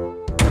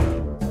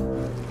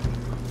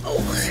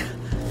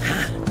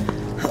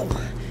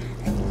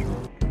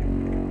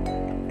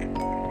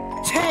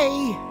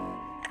 Tea?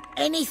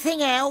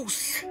 Anything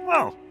else?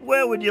 Well,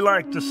 where would you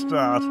like to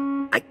start?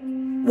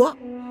 What?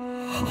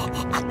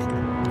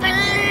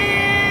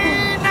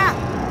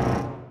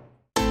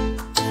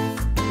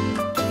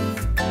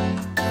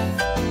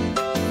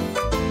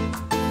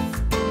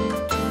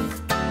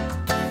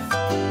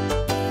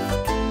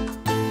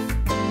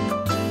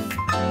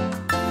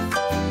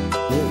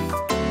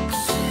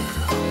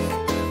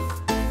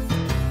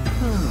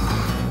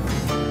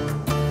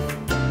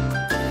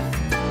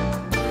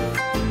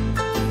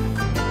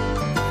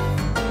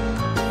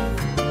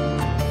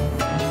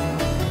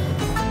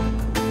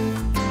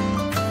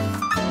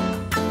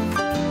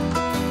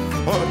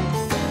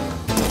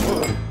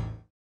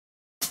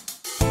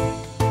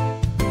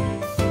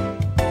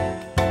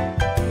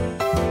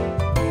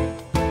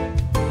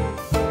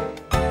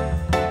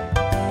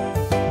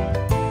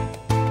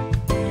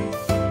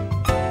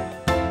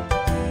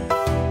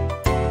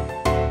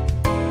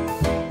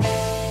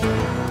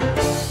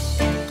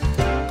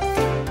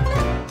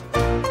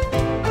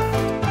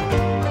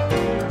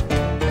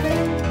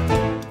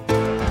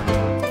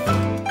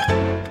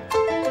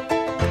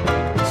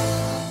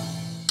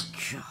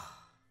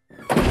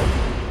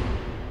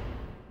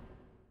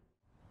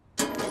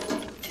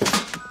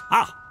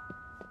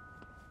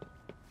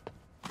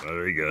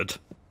 Very good.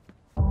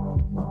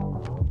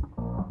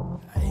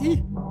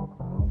 Hey?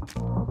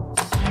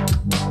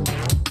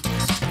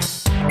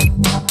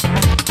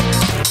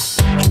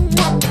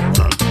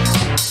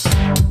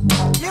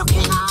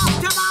 Looking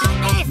after my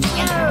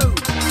nephew!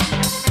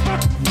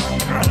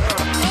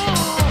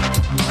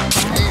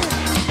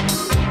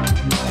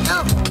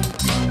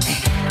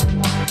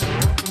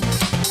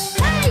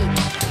 Hey!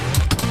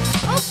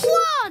 I've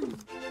won!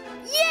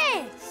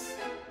 Yes!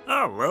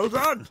 Oh, well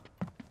done.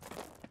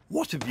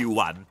 What have you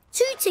won?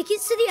 2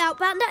 tickets to the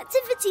Outbound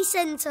Activity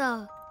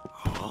Centre.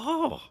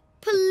 Oh.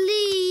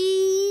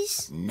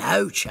 Please?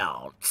 No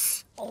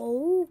chance.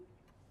 Oh.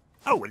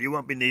 Oh, well, you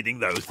won't be needing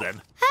those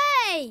then.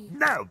 Hey!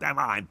 No, they're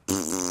mine.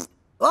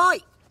 Oi,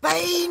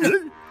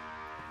 Bean!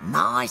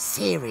 My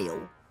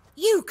cereal.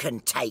 You can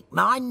take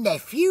my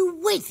nephew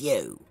with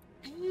you.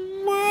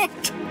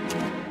 What?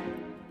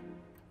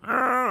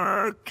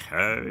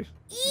 Okay.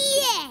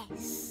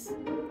 Yes!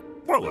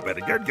 Well, we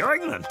better get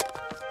going then.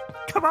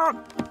 Come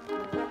on.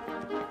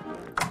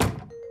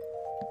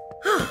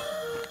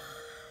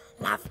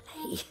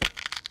 Lovely.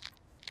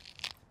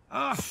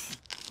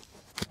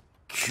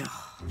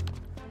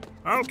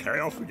 Okay,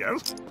 off we go.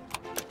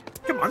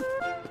 Come on.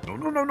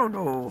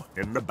 No.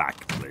 In the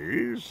back,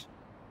 please.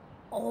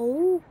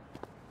 Oh?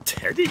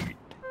 Teddy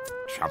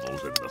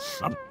travels in the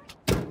front.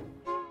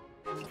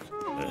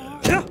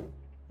 Yeah.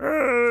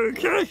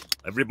 Okay.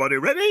 Everybody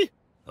ready?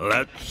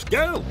 Let's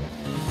go.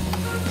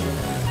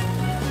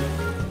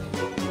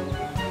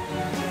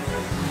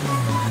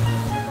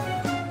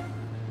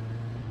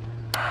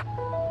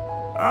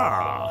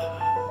 Ah,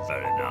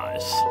 very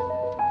nice.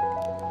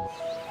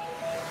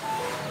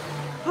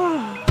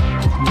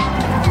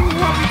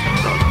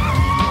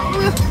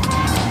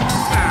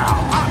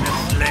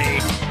 Honestly.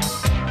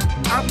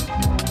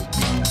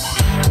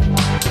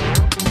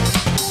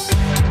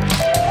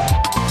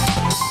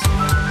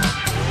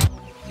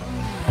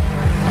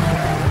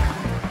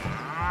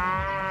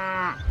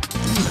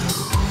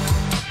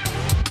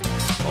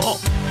 Oh,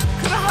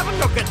 could I have a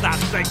look at that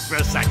thing for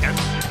a second?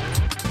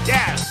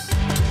 Yes.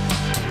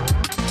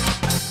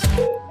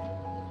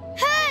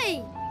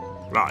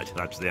 Right,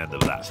 that's the end of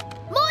that.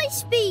 My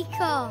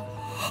speaker.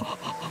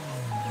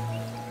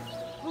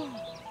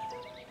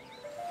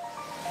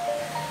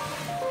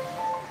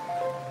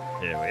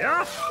 Here we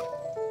are.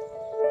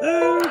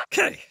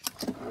 Okay.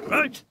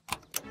 Right.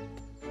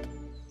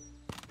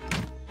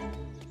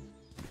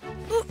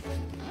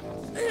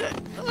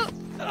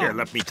 Here,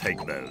 let me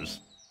take those.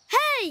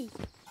 Hey!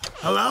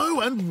 Hello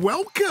and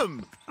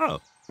welcome.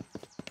 Oh.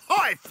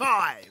 High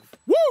five.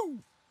 Woo!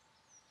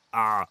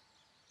 Oh,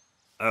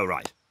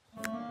 right.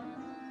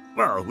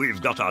 Well,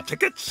 we've got our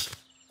tickets.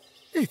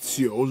 It's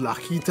your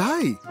lucky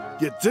day.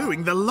 You're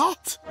doing the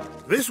lot.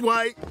 This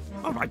way.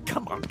 All right,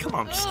 come on,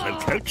 slow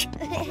coach.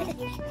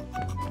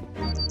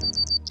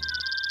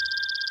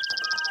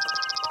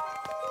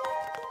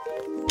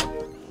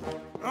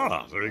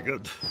 Ah, very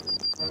good.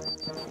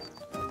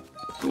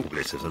 Oh,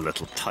 this is a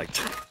little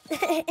tight.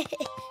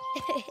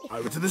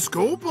 Over to the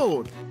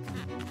scoreboard.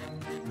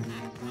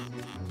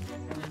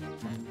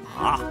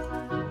 Ah,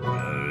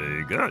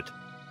 very good.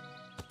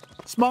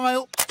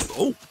 Smile.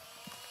 Oh.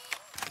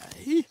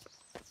 Hey.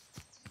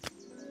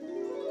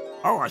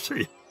 Oh, I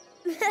see.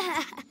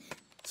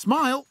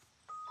 Smile.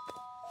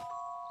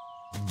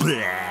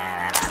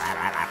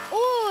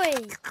 Oi!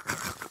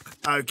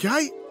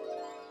 Okay.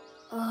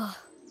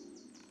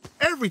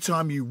 Every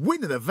time you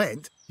win an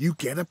event, you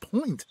get a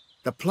point.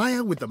 The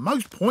player with the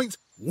most points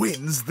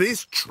wins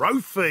this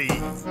trophy.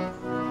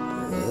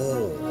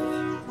 Oh.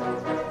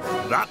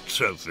 That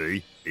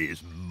trophy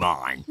is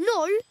mine.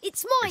 No,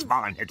 it's mine. It's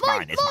mine, it's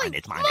mine, it's mine,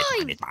 it's mine, it's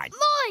mine, it's mine.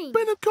 Mine!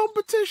 Bit of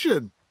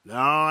competition.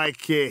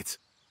 Like it.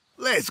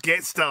 Let's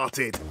get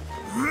started.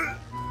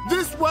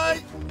 This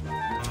way.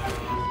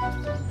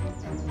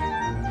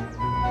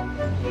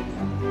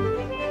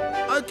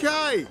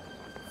 Okay.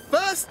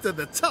 First to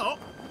the top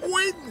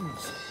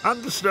wins.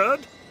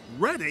 Understood?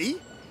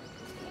 Ready?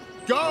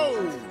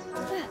 Go.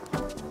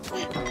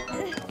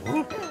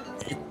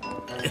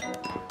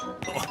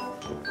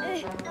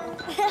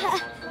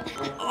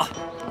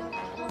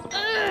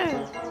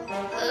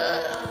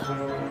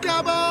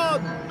 Come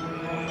on.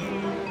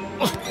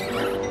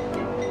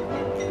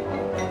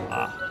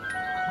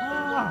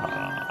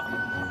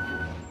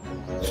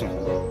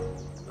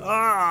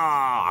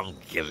 I'm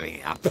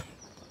giving up.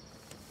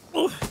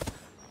 Oh,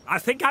 I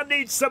think I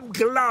need some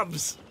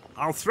gloves.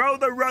 I'll throw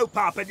the rope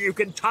up and you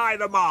can tie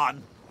them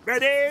on.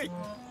 Ready?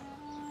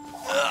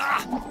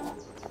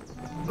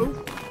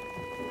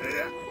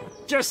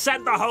 Just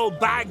set the whole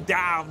bag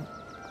down.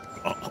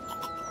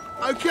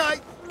 Okay,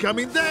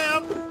 coming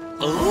down.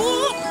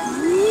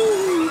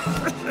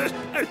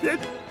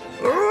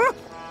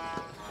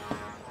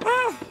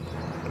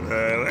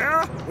 There we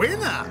are.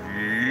 Winner.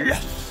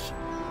 Yes.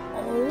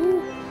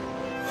 Oh.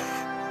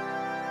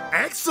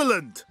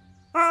 Excellent.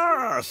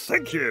 Ah,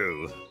 thank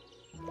you.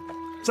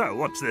 So,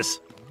 what's this?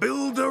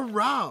 Build a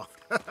raft.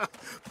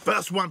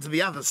 First one to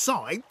the other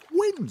side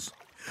wins.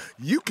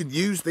 You can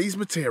use these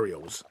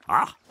materials.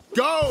 Ah.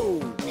 Go!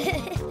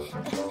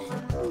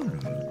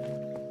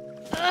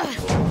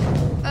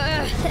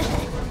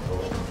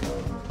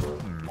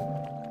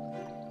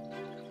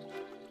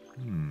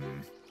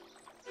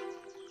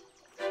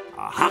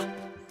 Aha.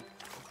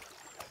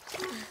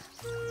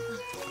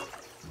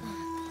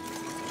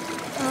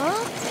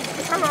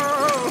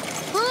 Hello.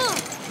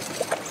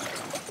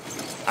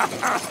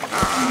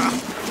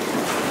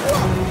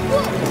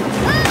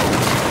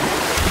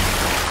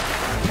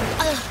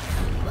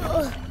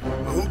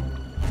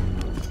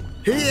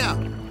 Here.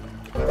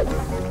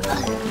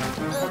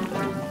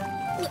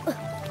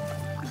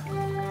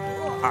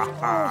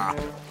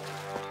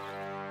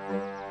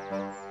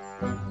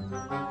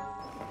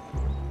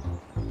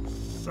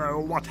 So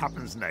what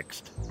happens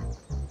next?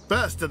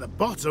 First to the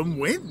bottom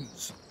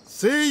wins.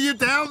 See you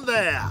down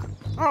there.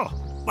 Oh,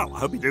 well, I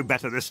hope you do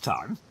better this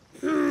time.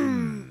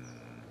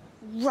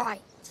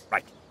 Right.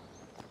 Right.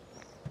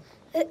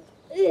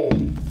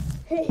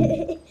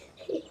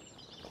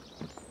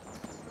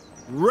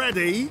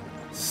 Ready,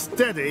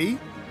 steady.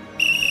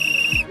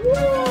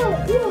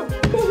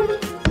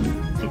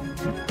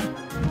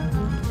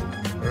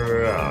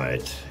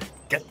 Right.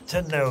 Get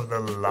to know the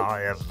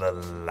lie of the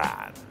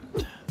land.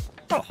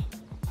 Oh,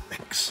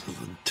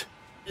 excellent.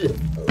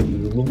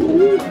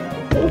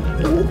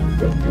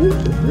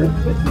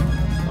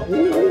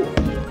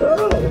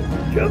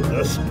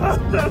 Goodness.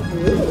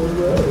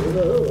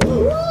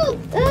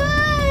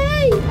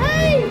 Hey!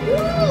 Hey!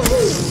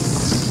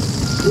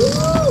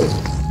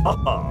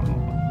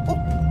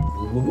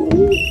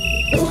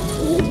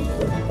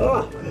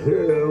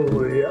 Here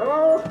we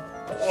are.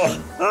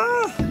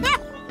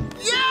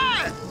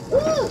 Yeah!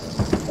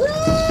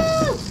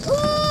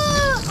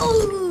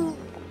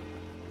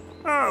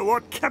 Oh,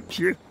 what kept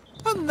you?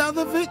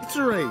 Another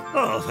victory.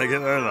 Oh, thank you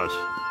very much.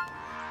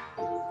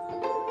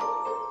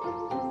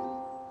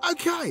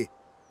 Okay.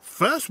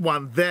 First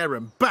one there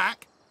and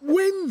back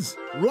wins.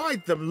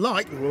 Ride them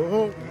like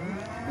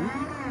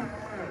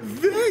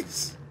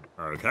this.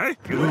 Okay.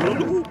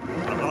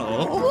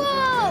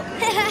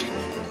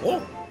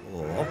 Whoa!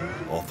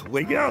 Off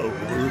we go.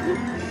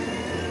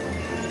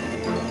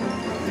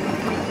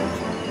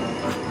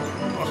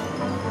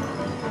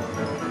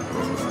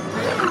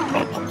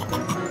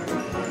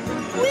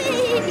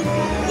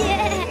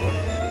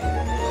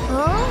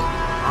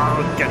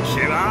 I'll get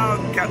you.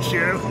 I'll get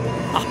you.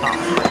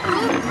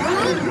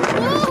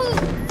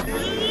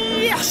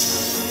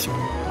 Yes!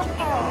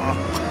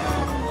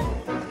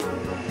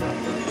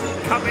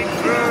 Coming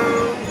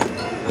through.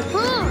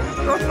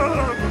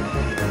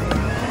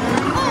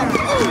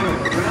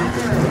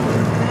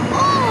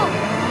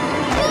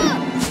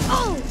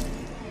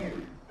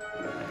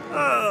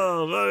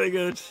 Oh, very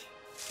good.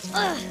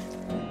 Oh.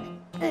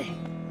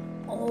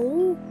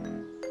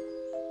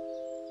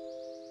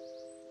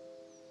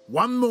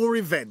 One more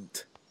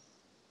event.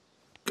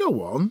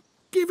 Go on,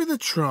 give it a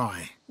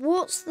try.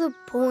 What's the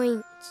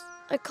point?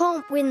 I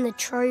can't win the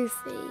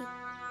trophy.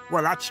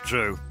 Well, that's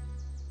true.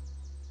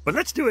 But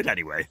let's do it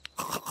anyway.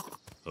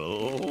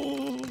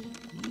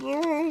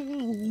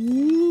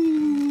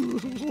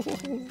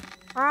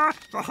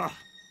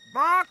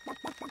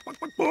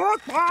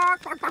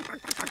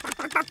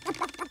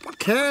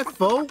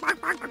 Careful.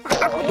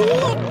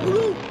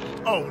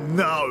 Oh,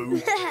 no.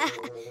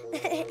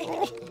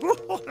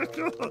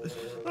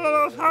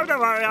 Oh, don't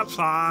worry, I'm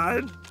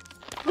fine.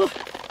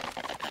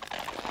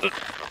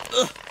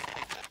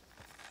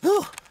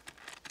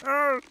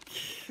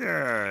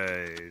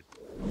 Okay.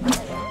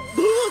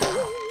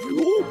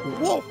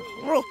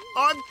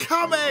 I'm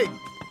coming.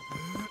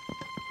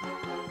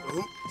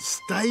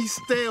 Stay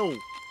still.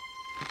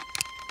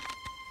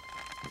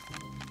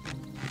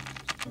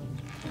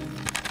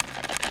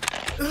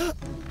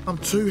 I'm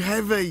too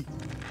heavy.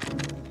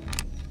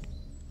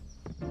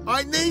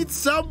 I need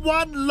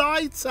someone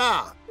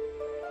lighter.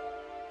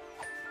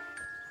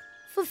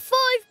 For 5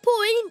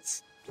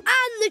 points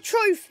and the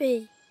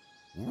trophy.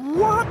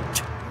 What?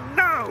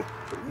 No!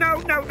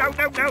 No, no, no,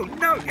 no, no,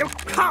 no, you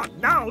can't!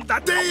 No,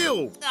 that...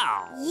 Deal!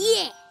 No!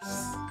 Yes!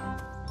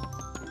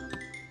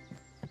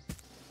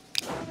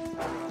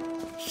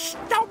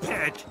 Stop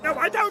it! No,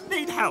 I don't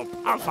need help.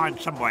 I'll find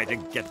some way to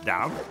get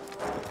down.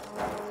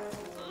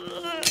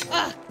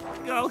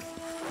 Go.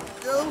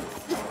 Go.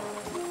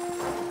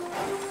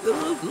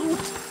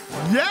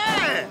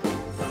 Yeah!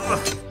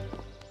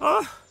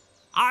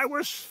 I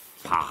was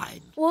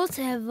fine.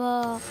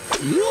 Whatever.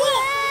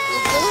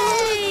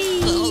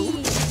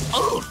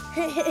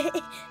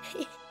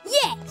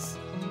 Yes!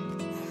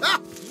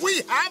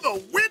 We have a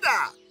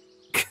winner!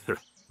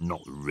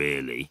 Not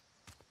really.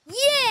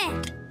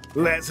 Yeah!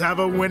 Let's have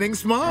a winning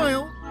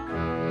smile.